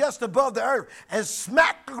heaven just above the earth, and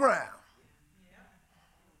smacked the ground.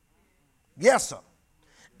 Yes, sir.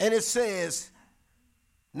 And it says,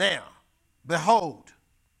 now, behold,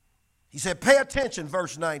 he said, pay attention,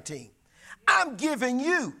 verse 19. I'm giving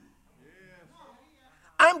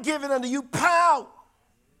unto you power.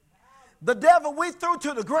 The devil we threw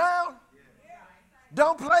to the ground.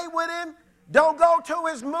 Don't play with him. Don't go to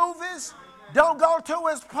his movies. Don't go to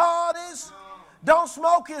his parties. Don't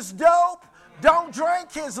smoke his dope. Don't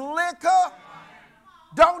drink his liquor.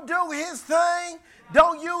 Don't do his thing.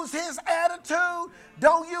 Don't use his attitude.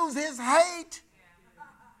 Don't use his hate.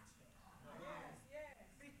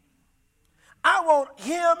 I want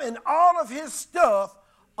him and all of his stuff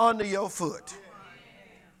under your foot.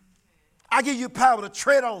 I give you power to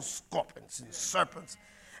tread on scorpions and serpents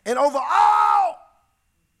and over all.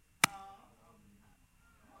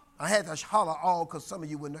 I had to holler all because some of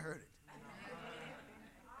you wouldn't have heard it.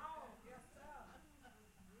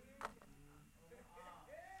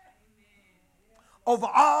 Over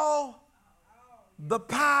all the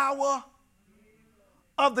power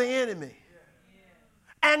of the enemy.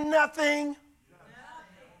 And nothing.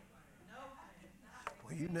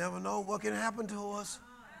 Well, you never know what can happen to us.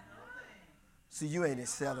 See, you ain't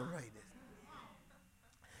accelerated.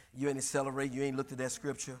 You ain't accelerated. You ain't looked at that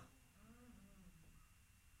scripture.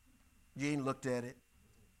 You ain't looked at it.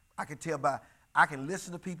 I can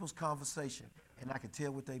listen to people's conversation, and I can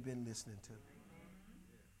tell what they've been listening to.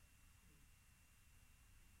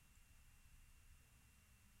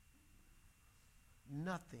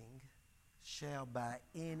 Nothing shall by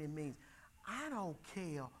any means. I don't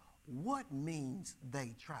care what means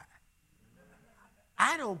they try.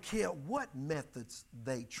 I don't care what methods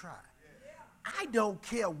they try. I don't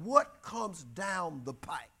care what comes down the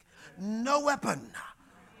pike. No weapon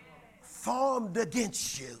formed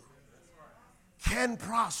against you can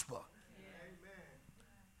prosper.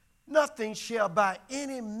 Nothing shall by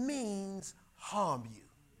any means harm you.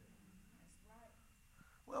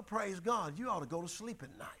 Well, praise God, you ought to go to sleep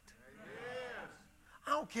at night.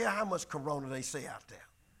 I don't care how much corona they say out there.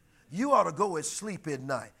 You ought to go and sleep at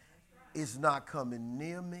night. It's not coming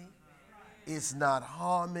near me. It's not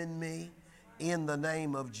harming me in the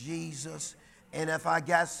name of Jesus. And if I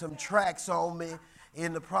got some tracks on me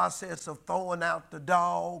in the process of throwing out the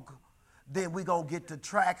dog, then we're going to get the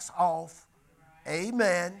tracks off.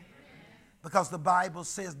 Amen. Because the Bible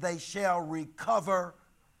says they shall recover.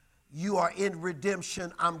 You are in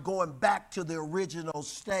redemption. I'm going back to the original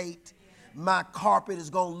state. My carpet is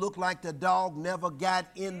going to look like the dog never got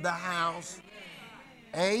in the house.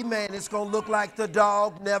 Amen. It's going to look like the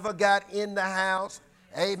dog never got in the house.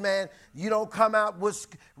 Amen. You don't come out with,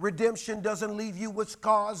 redemption doesn't leave you with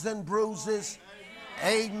scars and bruises.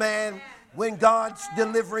 Amen. When God's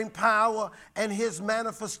delivering power and his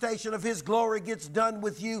manifestation of his glory gets done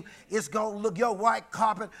with you, it's going to look, your white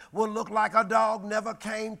carpet will look like a dog never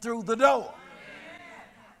came through the door.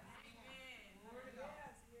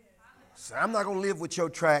 So I'm not going to live with your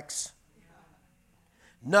tracks.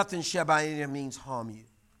 Nothing shall by any means harm you.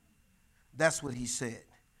 That's what he said.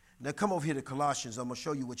 Now come over here to Colossians. I'm going to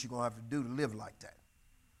show you what you're going to have to do to live like that.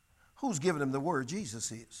 Who's giving him the word?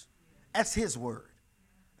 Jesus is. That's his word.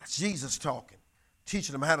 That's Jesus talking,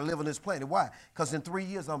 teaching them how to live on this planet. Why? Because in 3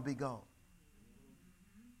 years, I'm going to be gone.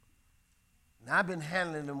 Now, I've been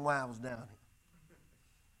handling them while I was down here.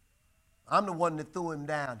 I'm the one that threw him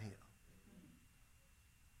down here.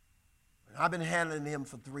 And I've been handling him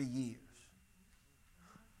for 3 years.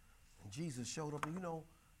 And Jesus showed up, and you know,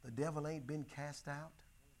 the devil ain't been cast out.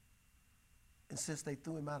 And since they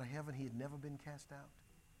threw him out of heaven, he had never been cast out.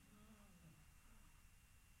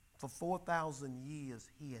 For 4,000 years,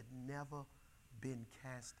 he had never been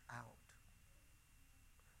cast out.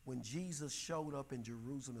 When Jesus showed up in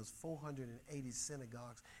Jerusalem, there's 480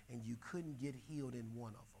 synagogues, and you couldn't get healed in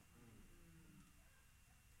one of them.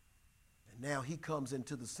 And now he comes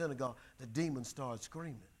into the synagogue, the demons start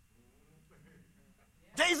screaming.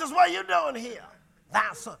 Jesus, what are you doing here?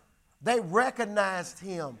 Thou son. They recognized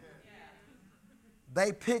him.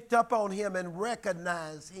 They picked up on him and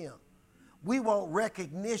recognized him. We want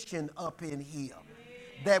recognition up in here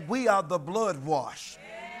that we are the blood washed.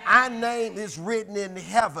 Our name is written in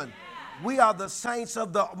heaven. We are the saints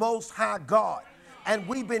of the Most High God. And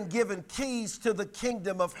we've been given keys to the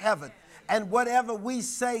kingdom of heaven. And whatever we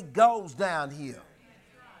say goes down here.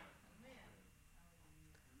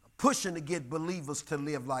 I'm pushing to get believers to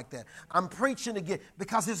live like that. I'm preaching to get,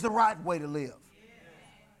 because it's the right way to live.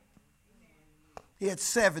 He had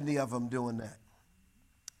 70 of them doing that.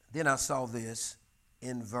 Then I saw this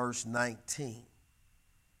in verse 19.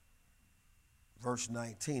 Verse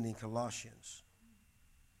 19 in Colossians.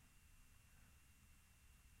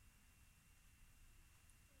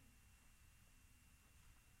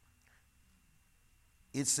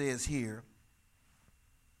 It says here,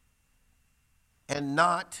 and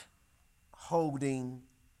not holding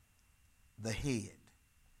the head.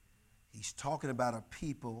 He's talking about a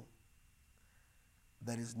people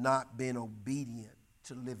that has not been obedient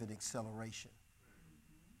to live in acceleration.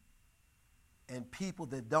 And people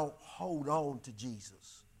that don't hold on to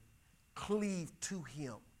Jesus, cleave to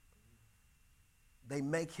him. They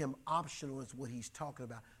make him optional is what he's talking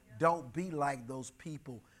about. Don't be like those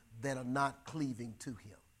people that are not cleaving to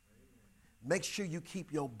him. Make sure you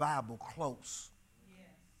keep your Bible close.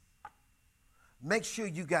 Make sure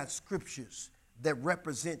you got scriptures that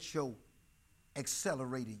represent your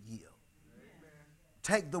accelerated year.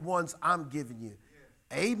 Take the ones I'm giving you.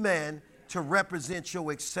 Amen. To represent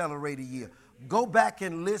your accelerated year. Go back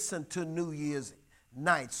and listen to New Year's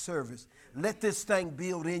night service. Let this thing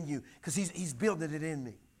build in you because he's building it in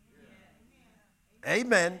me.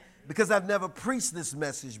 Amen. Because I've never preached this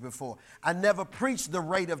message before. I never preached the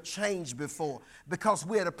rate of change before because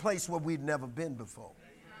we're at a place where we've never been before.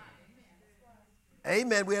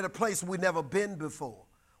 Amen. We're at a place we've never been before.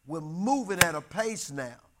 We're moving at a pace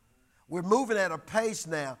now. We're moving at a pace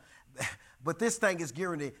now. But this thing is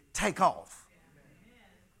gearing to take off.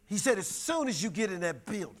 He said, as soon as you get in that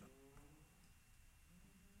building,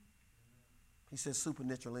 he said,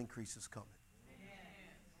 supernatural increase is coming.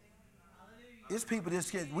 It's people that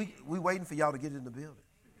scared. We waiting for y'all to get in the building.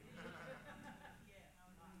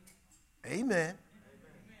 Amen.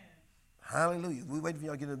 Hallelujah. We waiting for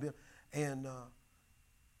y'all to get in the building. And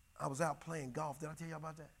I was out playing golf. Did I tell you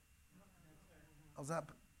about that?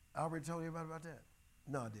 I already told everybody about that.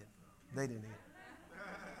 No, I didn't. They didn't hear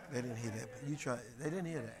it. They didn't hear that. But you try. They didn't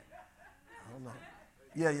hear that. I don't know.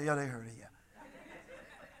 Yeah, they heard it, yeah.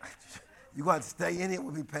 You're going to stay in here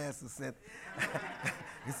with me, Pastor Seth.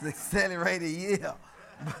 It's an accelerated year.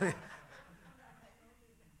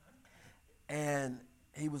 And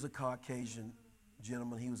he was a Caucasian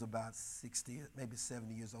gentleman. He was about 60, maybe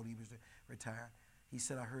 70 years old. He was retired. He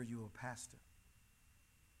said, I heard you were a pastor.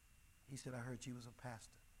 He said, I heard you was a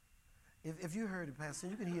pastor. If you heard it, Pastor,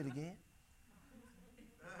 you can hear it again.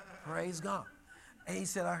 Praise God. And he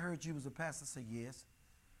said, I heard you was a pastor. I said, yes.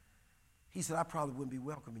 He said, I probably wouldn't be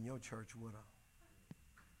welcome in your church, would I?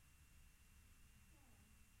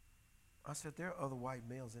 I said, there are other white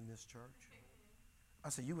males in this church. I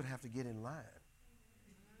said, you would have to get in line.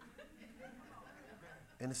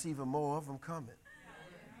 And it's even more of them coming.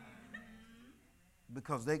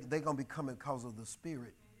 Because they're going to be coming because of the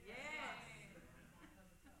Spirit.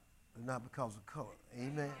 And not because of color.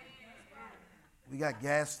 Amen. We got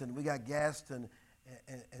Gaston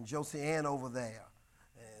and Josie Ann over there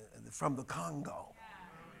from the Congo.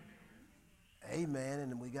 Amen.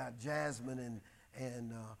 And then we got Jasmine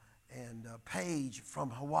and Paige from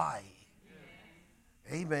Hawaii.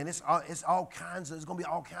 Amen. It's all kinds of, it's going to be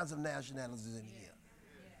all kinds of nationalities in here.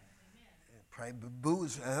 Pray, Boo,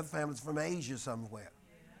 her family's from Asia somewhere.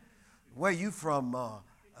 Where are you from?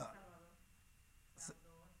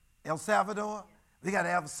 El Salvador? We got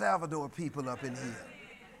El Salvador people up in here.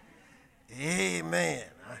 Amen.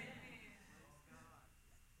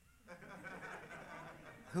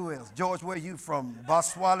 Who else? George, where are you from?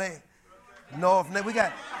 Boswale? We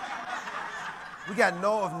got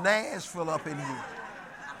North Nashville up in here.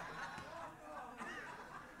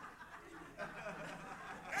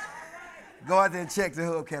 Go out there and check the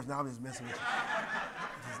hubcaps. No, I'm just messing with you.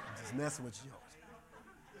 Just messing with you.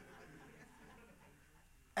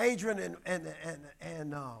 Adrian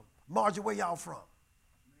and Margie, where y'all from?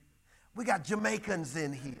 We got Jamaicans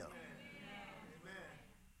in here.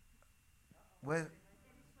 Where?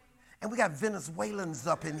 And we got Venezuelans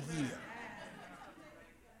up in here.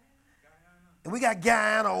 And we got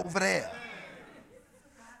Guyana over there.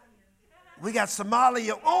 We got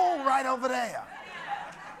Somalia, right over there.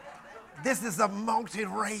 This is a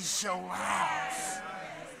multiracial house.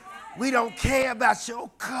 We don't care about your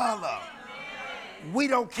color. We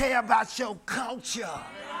don't care about your culture.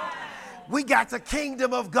 We got the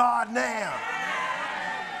kingdom of God now.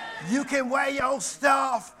 You can wear your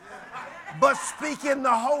stuff, but speak in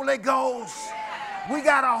the Holy Ghost. We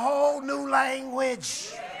got a whole new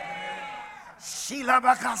language. Sheila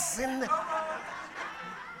Bakasin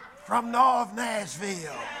from North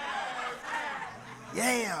Nashville.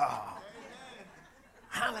 Yeah.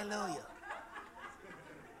 Hallelujah.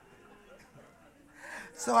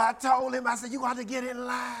 So I told him, I said, you're going to have to get in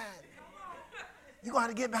line. You're going to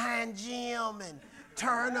have to get behind Jim and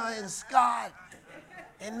Turner and Scott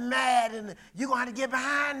and Matt, and you're going to have to get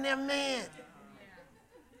behind them men.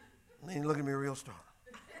 And then he looked at me real strong.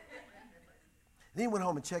 Then he went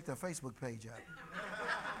home and checked our Facebook page out.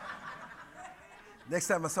 Next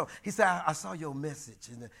time I saw, he said, I saw your message,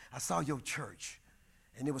 and I saw your church.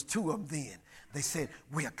 And there was two of them then. They said,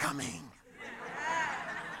 we are coming.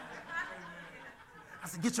 I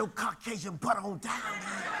said, get your Caucasian butt on down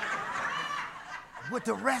here with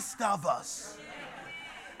the rest of us.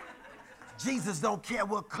 Jesus don't care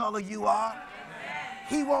what color you are.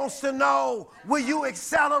 He wants to know, will you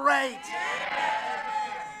accelerate?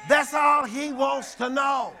 That's all he wants to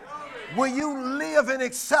know. Will you live in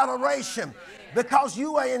acceleration? Because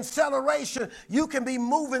you are in acceleration, you can be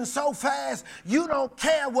moving so fast, you don't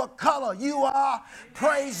care what color you are.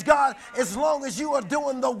 Praise God, as long as you are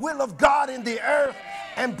doing the will of God in the earth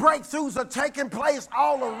and breakthroughs are taking place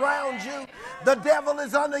all around you. The devil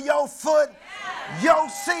is under your foot. Your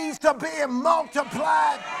seeds are being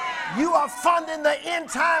multiplied. You are funding the end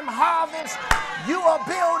time harvest. You are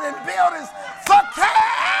building buildings for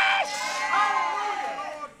cash.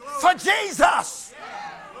 For Jesus.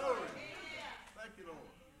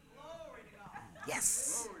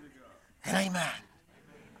 Yes. And amen.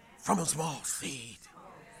 From a small seed.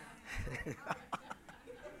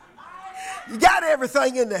 You got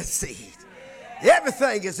everything in that seed.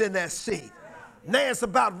 Everything is in that seed. Now it's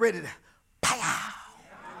about ready to pow.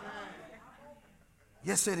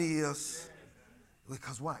 Yes, it is.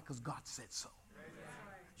 Because why? Because God said so.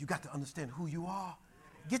 You got to understand who you are.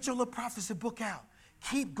 Get your little prophecy book out.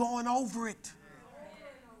 Keep going over it.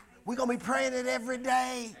 We're going to be praying it every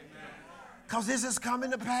day. Because this is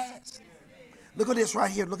coming to pass. Look at this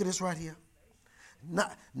right here. Look at this right here.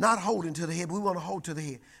 Not holding to the head, but we want to hold to the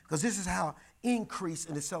head. Because this is how increase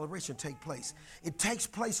and acceleration take place. It takes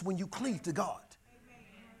place when you cleave to God.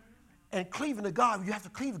 And cleaving to God, you have to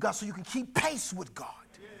cleave to God so you can keep pace with God.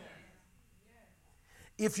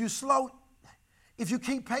 If you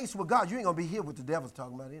keep pace with God, you ain't going to be here what the devil's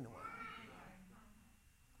talking about anyway.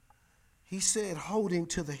 He said, holding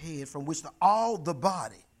to the head from which all the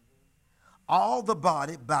body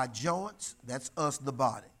by joints, that's us, the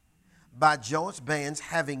body, by joints, bands,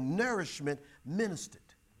 having nourishment ministered.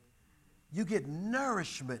 You get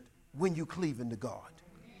nourishment when you cleave into God.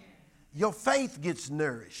 Your faith gets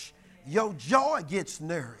nourished. Your joy gets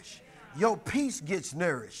nourished. Your peace gets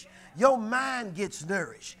nourished. Your mind gets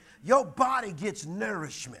nourished. Your body gets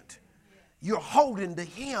nourishment. You're holding to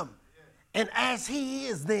him. And as he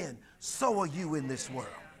is then, so are you in this world.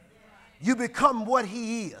 You become what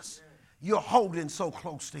he is. You're holding so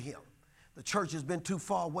close to him. The church has been too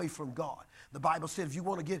far away from God. The Bible said if you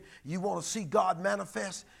want to see God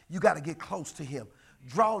manifest, you got to get close to him.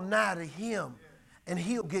 Draw nigh to him, and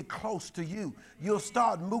he'll get close to you. You'll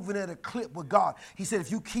start moving at a clip with God. He said,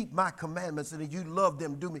 if you keep my commandments and if you love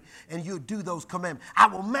them, do me, and you do those commandments, I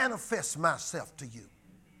will manifest myself to you.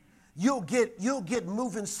 You'll get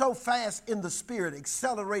moving so fast in the spirit,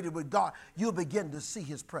 accelerated with God, you'll begin to see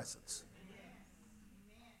his presence.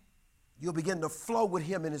 You'll begin to flow with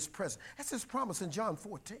him in his presence. That's his promise in John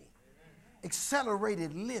 14.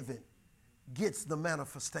 Accelerated living gets the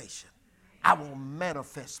manifestation. I will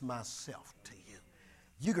manifest myself to you.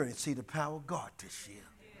 You're going to see the power of God this year.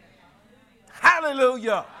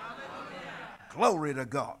 Hallelujah. Glory to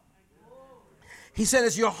God. He said,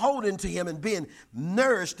 as you're holding to him and being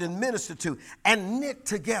nourished and ministered to and knit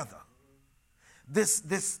together, this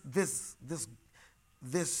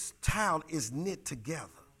towel is knit together.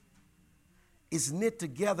 It's knit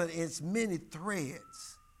together, and it's many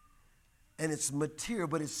threads, and it's material,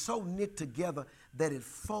 but it's so knit together that it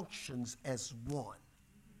functions as one.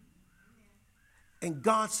 And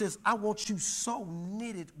God says, I want you so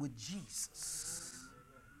knitted with Jesus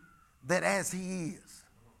that as he is,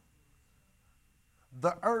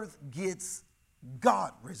 the earth gets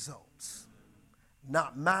God results,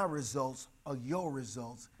 not my results or your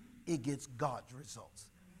results. It gets God's results.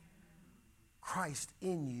 Christ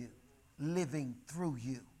in you, living through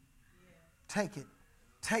you. Take it.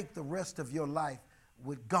 Take the rest of your life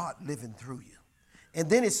with God living through you. And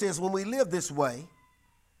then it says, when we live this way,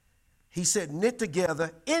 he said, knit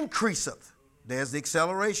together, increaseth. There's the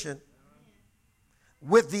acceleration.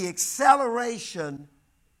 With the acceleration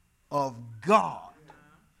of God.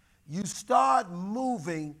 You start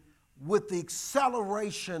moving with the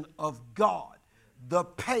acceleration of God, the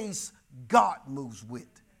pace God moves with.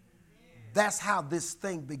 That's how this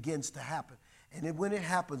thing begins to happen. And then when it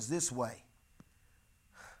happens this way,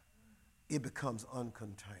 it becomes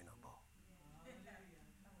uncontainable.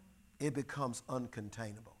 It becomes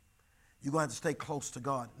uncontainable. You're going to have to stay close to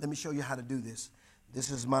God. Let me show you how to do this. This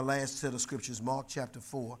is my last set of scriptures, Mark chapter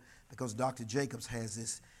 4, because Dr. Jacobs has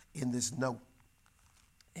this in this note.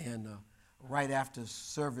 And right after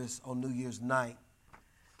service on New Year's night,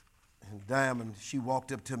 and Diamond, she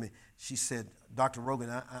walked up to me. She said, Dr. Rogan,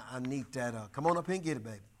 I need that. Come on up here and get it,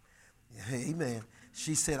 baby. Amen.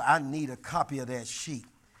 She said, I need a copy of that sheet.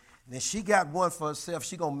 And then she got one for herself.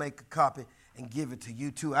 She's going to make a copy and give it to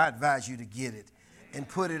you, too. I advise you to get it and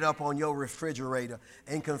put it up on your refrigerator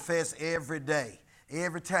and confess every day.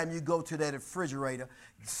 Every time you go to that refrigerator,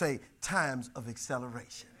 say, times of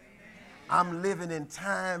acceleration. I'm living in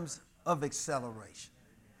times of acceleration.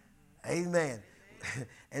 Amen.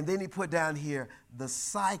 And then he put down here, the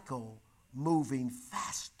cycle moving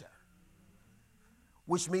faster,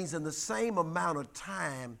 which means in the same amount of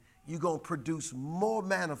time, you're going to produce more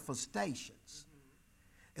manifestations.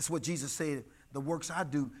 It's what Jesus said, the works I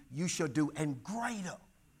do, you shall do, and greater,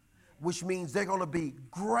 which means they're going to be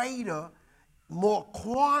greater, more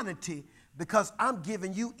quantity, because I'm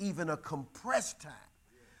giving you even a compressed time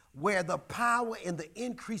where the power and the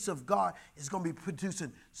increase of God is going to be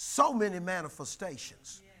producing so many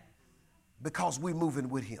manifestations because we're moving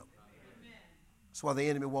with him. That's why the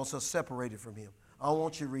enemy wants us separated from him. I don't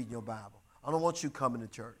want you reading your Bible. I don't want you coming to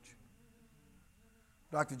church.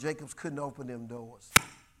 Dr. Jacobs couldn't open them doors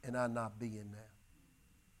and I not be in there.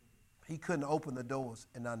 He couldn't open the doors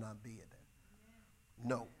and I not be in there.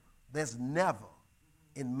 No, there's never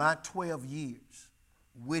in my 12 years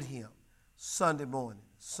with him, Sunday morning,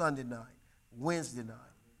 Sunday night, Wednesday night,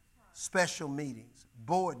 special meetings,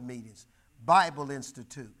 board meetings, Bible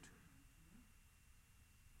Institute.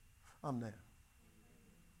 I'm there.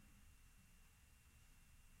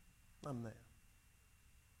 I'm there.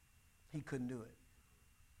 He couldn't do it.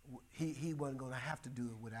 He wasn't going to have to do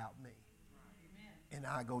it without me. And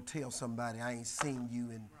I go tell somebody I ain't seen you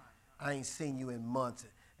in months,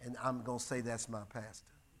 and I'm going to say that's my pastor.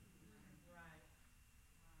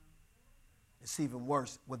 It's even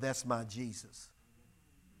worse. Well, that's my Jesus.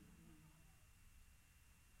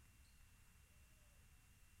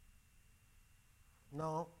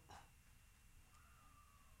 No.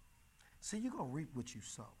 See, you're going to reap what you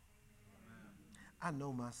sow. I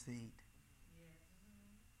know my seed.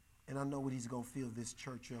 And I know what he's going to fill this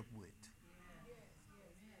church up with.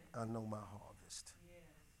 I know my harvest.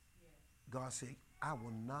 God said, I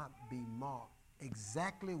will not be mocked.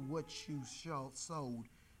 Exactly what you sowed,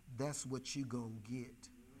 that's what you're going to get.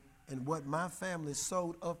 And what my family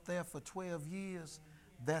sowed up there for 12 years,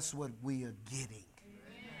 that's what we are getting.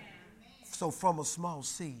 So from a small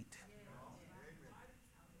seed,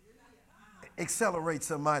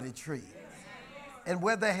 accelerates a mighty tree. And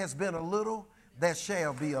where there has been a little, there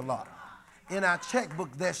shall be a lot. In our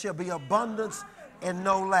checkbook, there shall be abundance and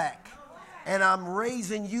no lack. And I'm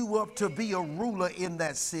raising you up to be a ruler in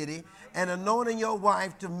that city and anointing your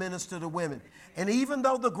wife to minister to women. And even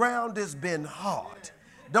though the ground has been hard,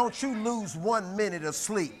 don't you lose 1 minute of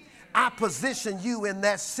sleep. I position you in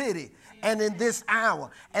that city and in this hour.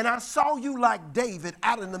 And I saw you like David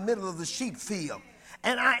out in the middle of the sheep field.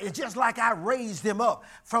 And just like I raised him up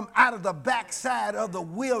from out of the backside of the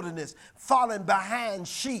wilderness, falling behind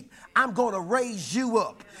sheep, I'm going to raise you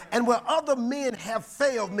up. And where other men have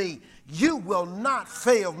failed me, you will not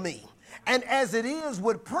fail me. And as it is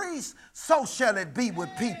with priests, so shall it be with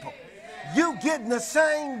people. You getting the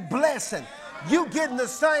same blessing. You getting the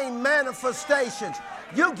same manifestations.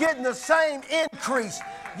 You getting the same increase.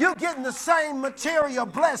 You getting the same material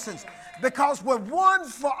blessings. Because we're one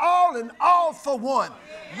for all and all for one.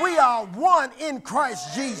 We are one in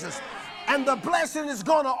Christ Jesus. And the blessing is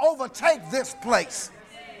going to overtake this place.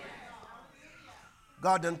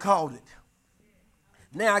 God done called it.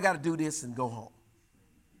 Now I got to do this and go home.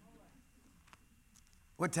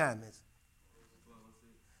 What time is it?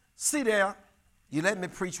 See there, you let me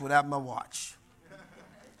preach without my watch.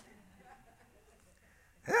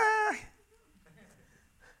 I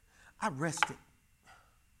rested.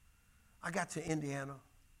 I got to Indiana,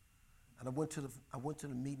 and I went to the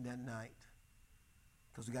meeting that night,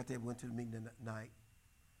 because we got there, went to the meeting that night,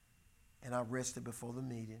 and I rested before the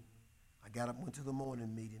meeting. I got up, went to the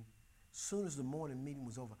morning meeting. As soon as the morning meeting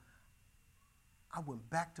was over, I went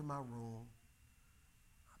back to my room,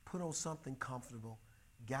 I put on something comfortable,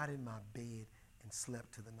 got in my bed, and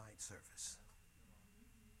slept to the night service.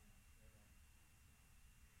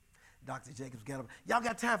 Dr. Jacobs got up. Y'all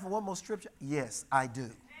got time for one more scripture? Yes, I do.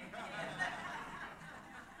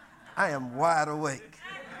 I am wide awake.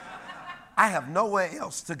 I have nowhere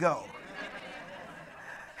else to go.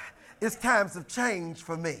 It's times of change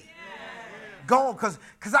for me. Go, because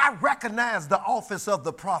I recognize the office of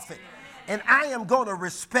the prophet, and I am going to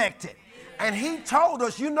respect it. And he told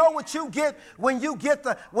us, you know what you get when you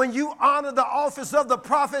honor the office of the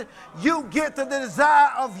prophet? You get the desire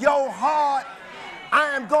of your heart.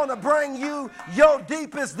 I am going to bring you your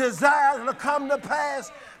deepest desire to come to pass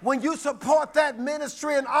when you support that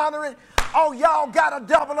ministry and honor it. Oh, y'all got a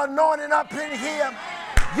double anointing up in here.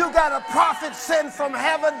 You got a prophet sent from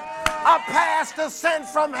heaven, a pastor sent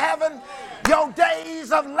from heaven. Your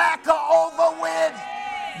days of lack are over with.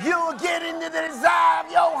 You are getting the desire of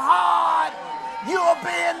your heart. You are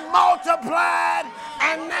being multiplied,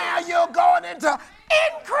 and now you're going into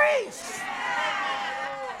increase.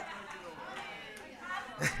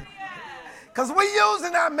 Because we're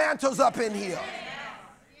using our mantles up in here.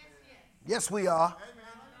 Yes, we are.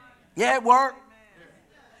 Yeah, it worked.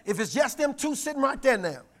 If it's just them two sitting right there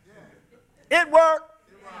now, it worked.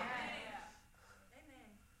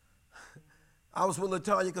 I was with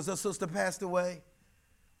LaTanya because her sister passed away.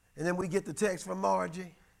 And then we get the text from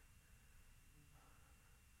Margie.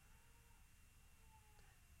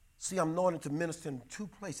 See, I'm anointed to minister in two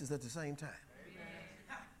places at the same time.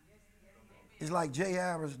 It's like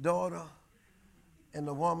Jairus' daughter and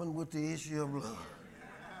the woman with the issue of blood.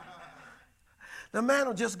 The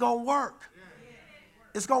mantle just going to work.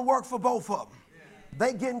 It's going to work for both of them.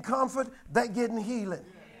 They getting comfort, they getting healing.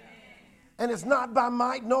 And it's not by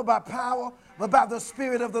might nor by power, but by the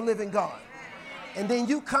Spirit of the living God. And then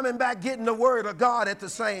you coming back getting the word of God at the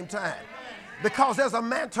same time. Because there's a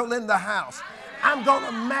mantle in the house. I'm going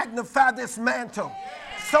to magnify this mantle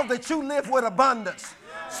so that you live with abundance.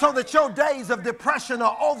 So that your days of depression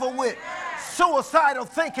are over with. Suicidal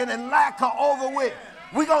thinking and lack are over with.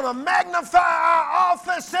 We're going to magnify our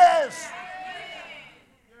offices.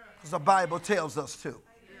 Because the Bible tells us to.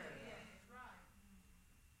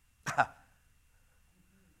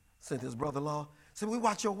 Sent his brother-in-law. Said, we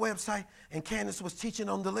watch your website and Candace was teaching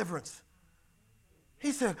on deliverance.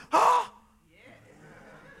 He said, oh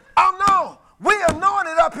no, we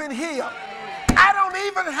anointed up in here. I don't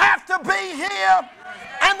even have to be here.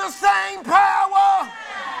 And the same power,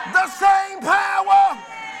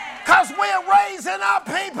 because we're raising up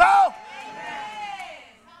people.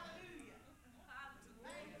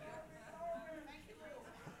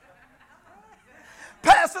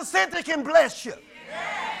 Pastor Cynthia can bless you.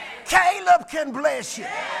 Caleb can bless you.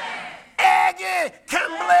 Aggie can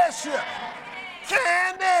bless you.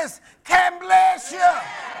 Candace can bless you.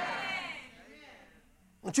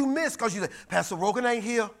 Don't you miss because you say, Pastor Rogan ain't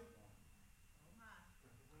here.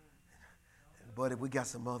 But if we got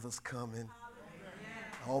some others coming,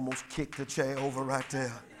 I almost kicked the chair over right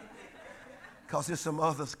there. Because there's some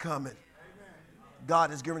others coming.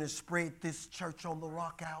 God is going to spread this church on the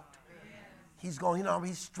rock out. He's going,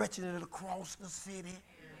 he's stretching it across the city.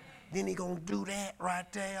 Then he's going to do that right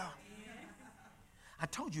there. I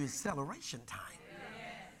told you it's acceleration time.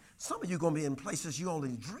 Some of you are going to be in places you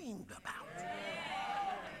only dreamed about.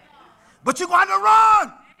 But you're going to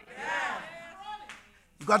run.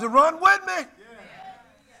 You got to run with me.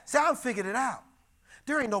 See, I figured it out.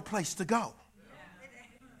 There ain't no place to go.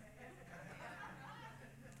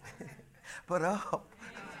 But up.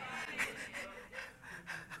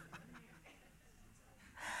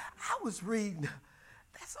 I was reading,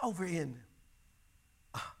 that's over in,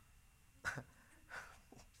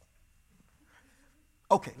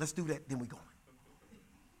 okay, let's do that, then we going.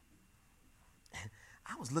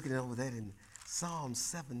 I was looking over that in Psalm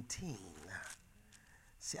 17.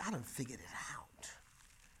 See, I done figured it out.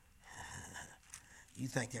 You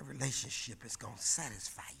think that relationship is going to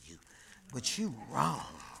satisfy you, but you wrong.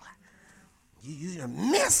 You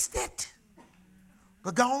done missed it.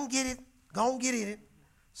 But go on get it. Go on get in it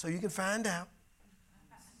so you can find out.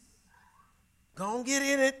 Go on get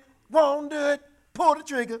in it. Won't do it. Pull the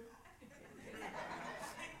trigger.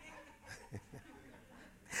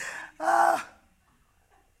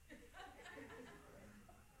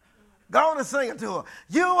 Go on and sing it to her.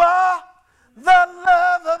 You are the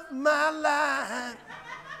love of my life.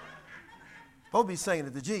 Supposed to be singing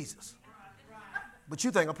it to Jesus. But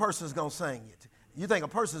you think a person is going to sing it. You think a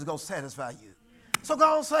person is going to satisfy you. So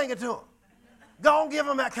go on sing it to him. Go on give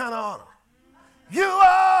him that kind of honor. You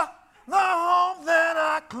are the hope that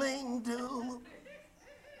I cling to.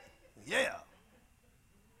 Yeah.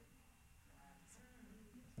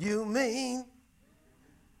 You mean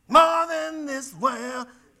more than this world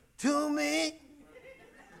to me.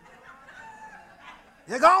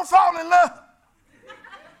 You're going to fall in love.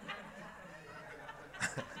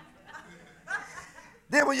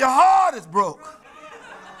 Then when your heart is broke,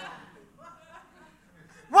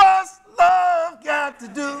 what's love got to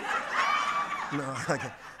do? No,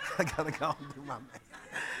 I got to go and do my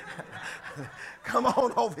man. Come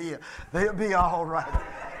on over here. They'll be all right.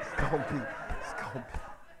 It's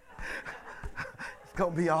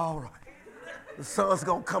gonna be all right. The sun's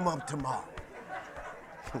going to come up tomorrow.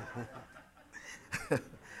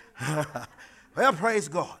 Well, praise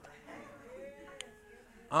God.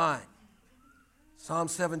 All right. Psalm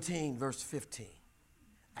 17, verse 15.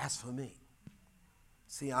 As for me.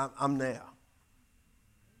 See, I'm there.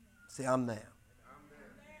 See, I'm there.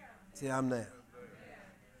 See, I'm there.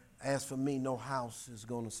 As for me, no house is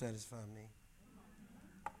going to satisfy me.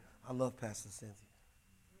 I love Pastor Cynthia.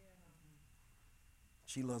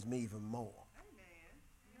 She loves me even more.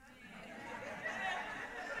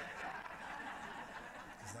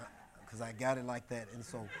 Because I got it like that. And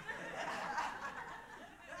so,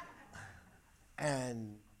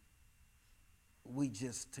 and we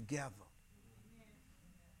just together.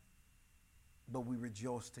 But we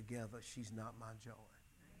rejoice together. She's not my joy.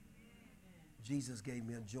 Jesus gave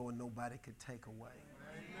me a joy nobody could take away.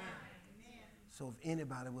 So if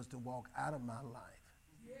anybody was to walk out of my life,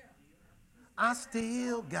 I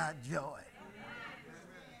still got joy.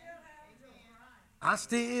 I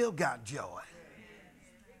still got joy.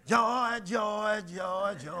 Joy, joy,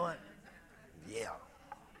 joy, joy. Yeah.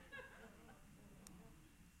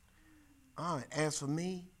 All right, as for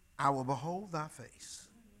me, I will behold thy face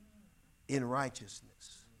in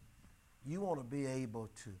righteousness. You want to be able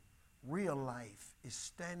to, real life is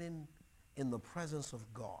standing in the presence of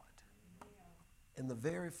God, in the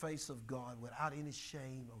very face of God without any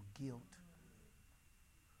shame or guilt,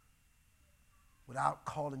 without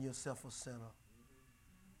calling yourself a sinner,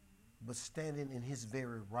 but standing in his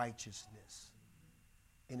very righteousness,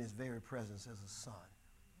 in his very presence as a son.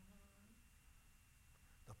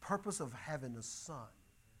 The purpose of having a son,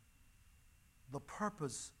 the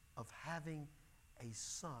purpose of having a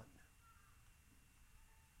son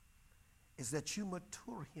is that you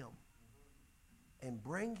mature him and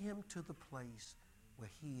bring him to the place where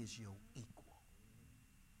he is your equal.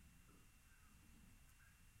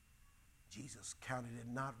 Jesus counted it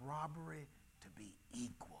not robbery to be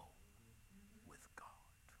equal with God.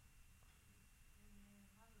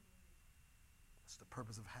 That's the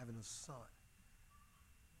purpose of having a son.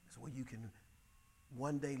 It's where you can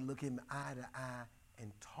one day look him eye to eye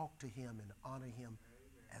and talk to him and honor him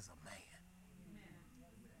as a man.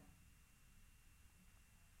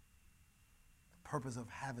 The purpose of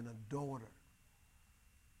having a daughter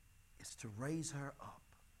is to raise her up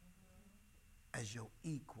as your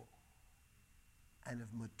equal and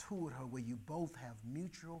have matured her where you both have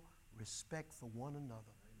mutual respect for one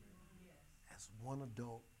another as one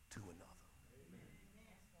adult to another.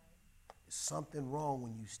 There's something wrong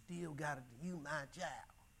when you still got it, you my child.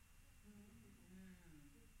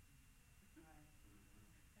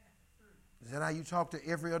 Is that how you talk to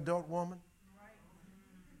every adult woman?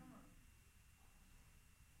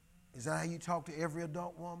 Is that how you talk to every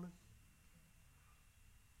adult woman?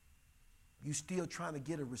 You still trying to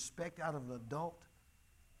get a respect out of an adult?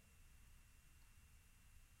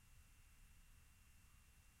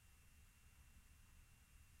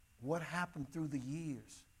 What happened through the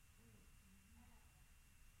years?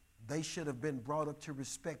 They should have been brought up to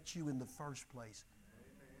respect you in the first place.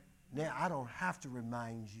 Now, I don't have to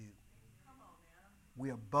remind you. We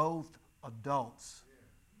are both adults,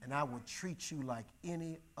 and I would treat you like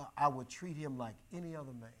I would treat him like any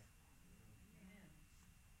other man.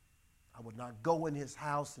 I would not go in his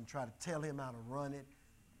house and try to tell him how to run it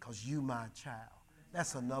because you my child.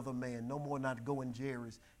 That's another man. No more not go in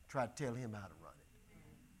Jerry's and try to tell him how to run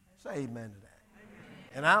it. Say amen to that. Amen.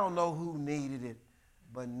 And I don't know who needed it,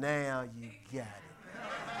 but now you got it.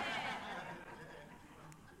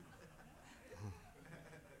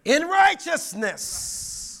 In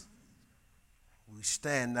righteousness we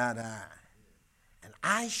stand not I, and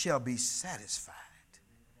I shall be satisfied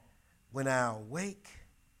when I awake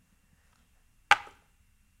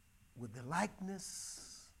with the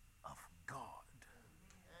likeness of God.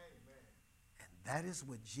 And that is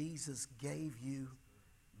what Jesus gave you,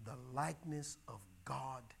 the likeness of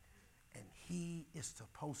God. And he is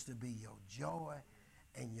supposed to be your joy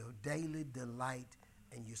and your daily delight,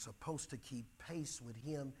 and you're supposed to keep pace with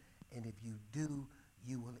him. And if you do,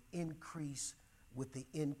 you will increase with the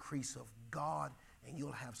increase of God, and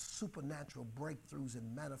you'll have supernatural breakthroughs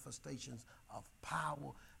and manifestations of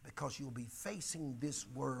power because you'll be facing this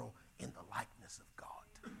world in the likeness of God.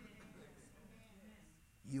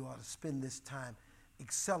 You ought to spend this time.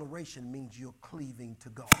 Acceleration means you're cleaving to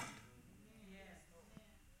God.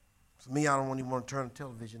 For me, I don't even want to turn the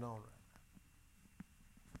television on right now.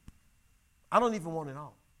 I don't even want it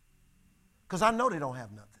on because I know they don't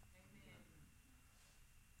have nothing.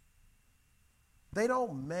 They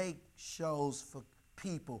don't make shows for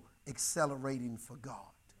people accelerating for God.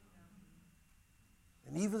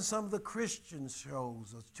 And even some of the Christian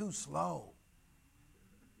shows are too slow.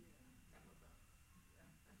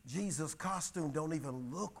 Jesus' costume don't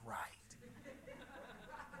even look right.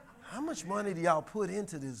 How much money do y'all put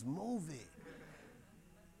into this movie?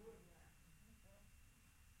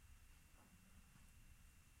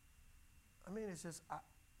 I mean, it's just,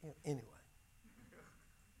 anyway.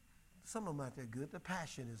 Some of them out there good. The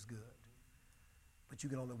Passion is good. But you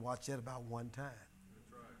can only watch that about one time.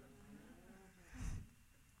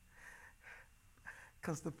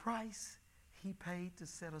 Because the price he paid to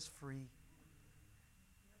set us free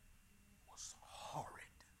was horrid.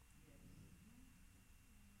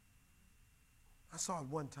 I saw it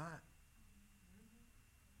one time.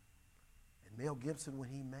 And Mel Gibson, when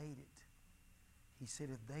he made it, he said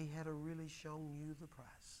if they had really shown you the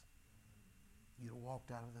price, you'd have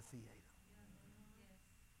walked out of the theater.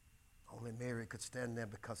 Only Mary could stand there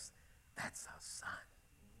because that's her son.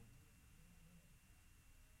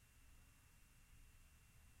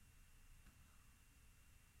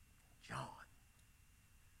 John,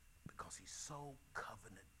 because he's so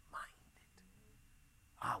covenant-minded.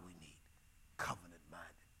 We need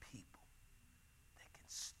covenant-minded people that can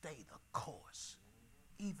stay the course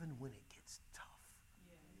even when it gets tough.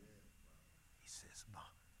 He says,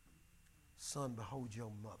 son, behold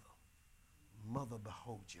your mother. Mother,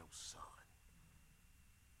 behold your son.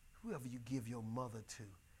 Whoever you give your mother to,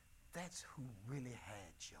 that's who really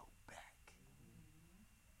had your back.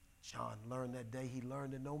 John learned that day, he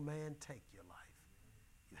learned that no man take your life.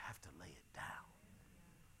 You have to lay it down.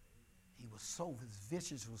 His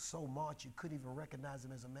visage was so marked you couldn't even recognize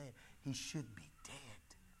him as a man. He should be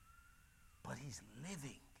dead, but he's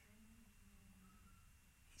living.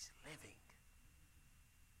 He's living.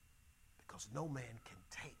 Because no man can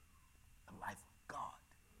take the life of God.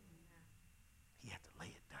 He had to lay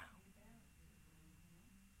it down.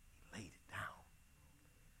 He laid it down.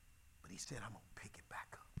 But he said, I'm going to pick it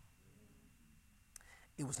back up.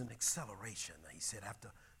 It was an acceleration. He said,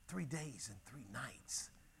 after 3 days and 3 nights,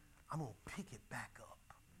 I'm going to pick it back up.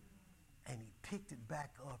 And he picked it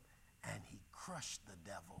back up, and he crushed the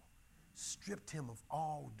devil, stripped him of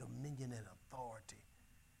all dominion and authority,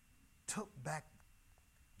 took back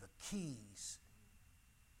the keys,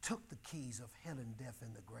 took the keys of hell and death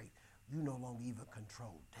and the grave. You no longer even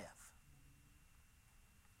control death.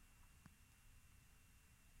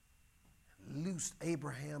 loosed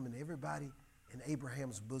Abraham and everybody in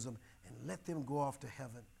Abraham's bosom and let them go off to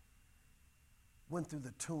heaven. Went through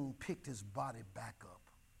the tomb, picked his body back up.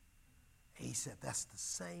 And he said, that's the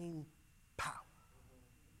same power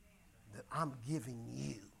that I'm giving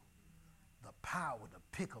you. The power to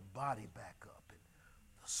pick a body back up. And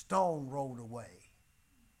the stone rolled away.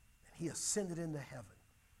 And he ascended into heaven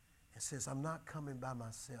and says, I'm not coming by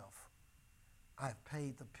myself. I have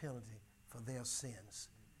paid the penalty for their sins.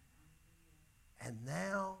 And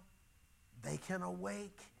now they can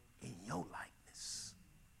awake in your likeness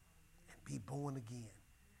and be born again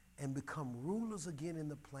and become rulers again in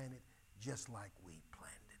the planet just like we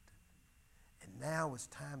planned it. And now it's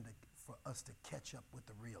time for us to catch up with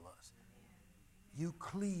the real us. You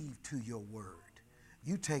cleave to your word.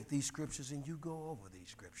 You take these scriptures and you go over these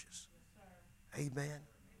scriptures. Amen.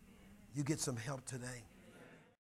 You get some help today.